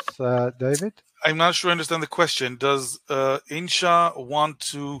does, David? I'm not sure I understand the question. Does INSHA want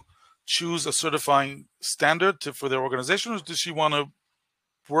to choose a certifying standard for their organization, or does she want to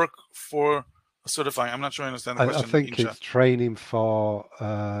work for a certifying? I'm not sure I understand the question. I think INSHA. it's training for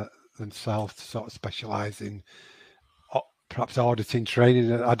themselves to sort of specialize in perhaps auditing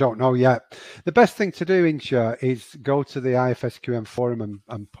training. I don't know yet. The best thing to do, INSHA, is go to the IFSQM forum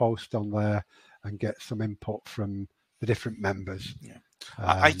and post on there and get some input from the different members. Yeah.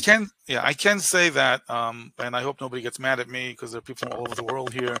 I can say that, and I hope nobody gets mad at me because there are people from all over the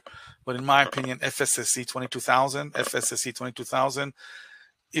world here, but in my opinion, FSSC 22000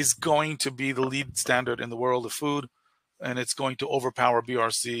 is going to be the lead standard in the world of food, and it's going to overpower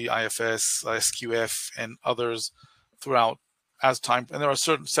BRC, IFS, SQF, and others throughout as time. And there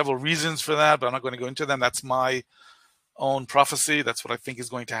are several reasons for that, but I'm not going to go into them. That's my own prophecy. That's what I think is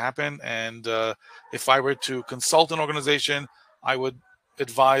going to happen. And if I were to consult an organization, I would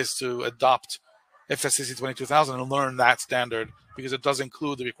advise to adopt FSSC 22000 and learn that standard, because it does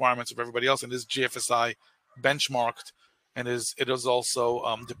include the requirements of everybody else and is GFSI benchmarked, and it is also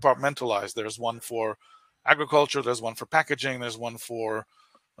departmentalized. There's one for agriculture, there's one for packaging, there's one for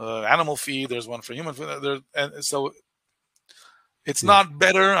animal feed, there's one for human food. And so it's not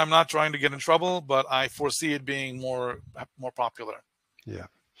better. I'm not trying to get in trouble, but I foresee it being more popular. Yeah.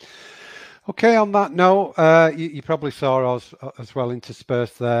 Okay, on that note, you probably saw us as well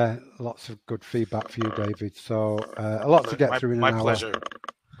interspersed there. Lots of good feedback for you, David. So a lot to get through in an hour. My pleasure.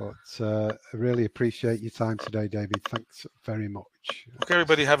 But I really appreciate your time today, David. Thanks very much. Okay,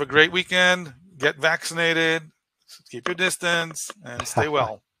 everybody, have a great weekend. Get vaccinated. Keep your distance and stay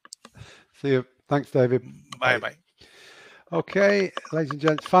well. See you. Thanks, David. Bye. Okay, ladies and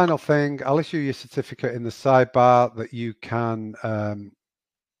gents, final thing. I'll issue your certificate in the sidebar that you can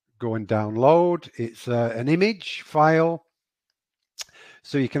go and download. It's an image file.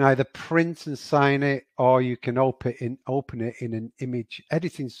 So you can either print and sign it, or you can open it in an image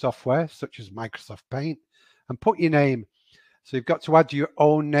editing software such as Microsoft Paint and put your name. So you've got to add your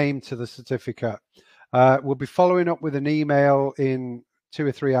own name to the certificate. We'll be following up with an email in 2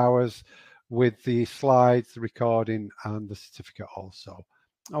 or 3 hours with the slides, the recording, and the certificate also.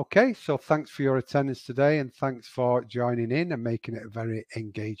 Okay, so thanks for your attendance today, and thanks for joining in and making it a very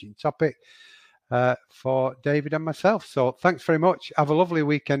engaging topic for David and myself. So thanks very much. Have a lovely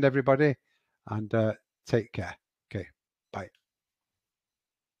weekend, everybody, and take care. Okay, bye.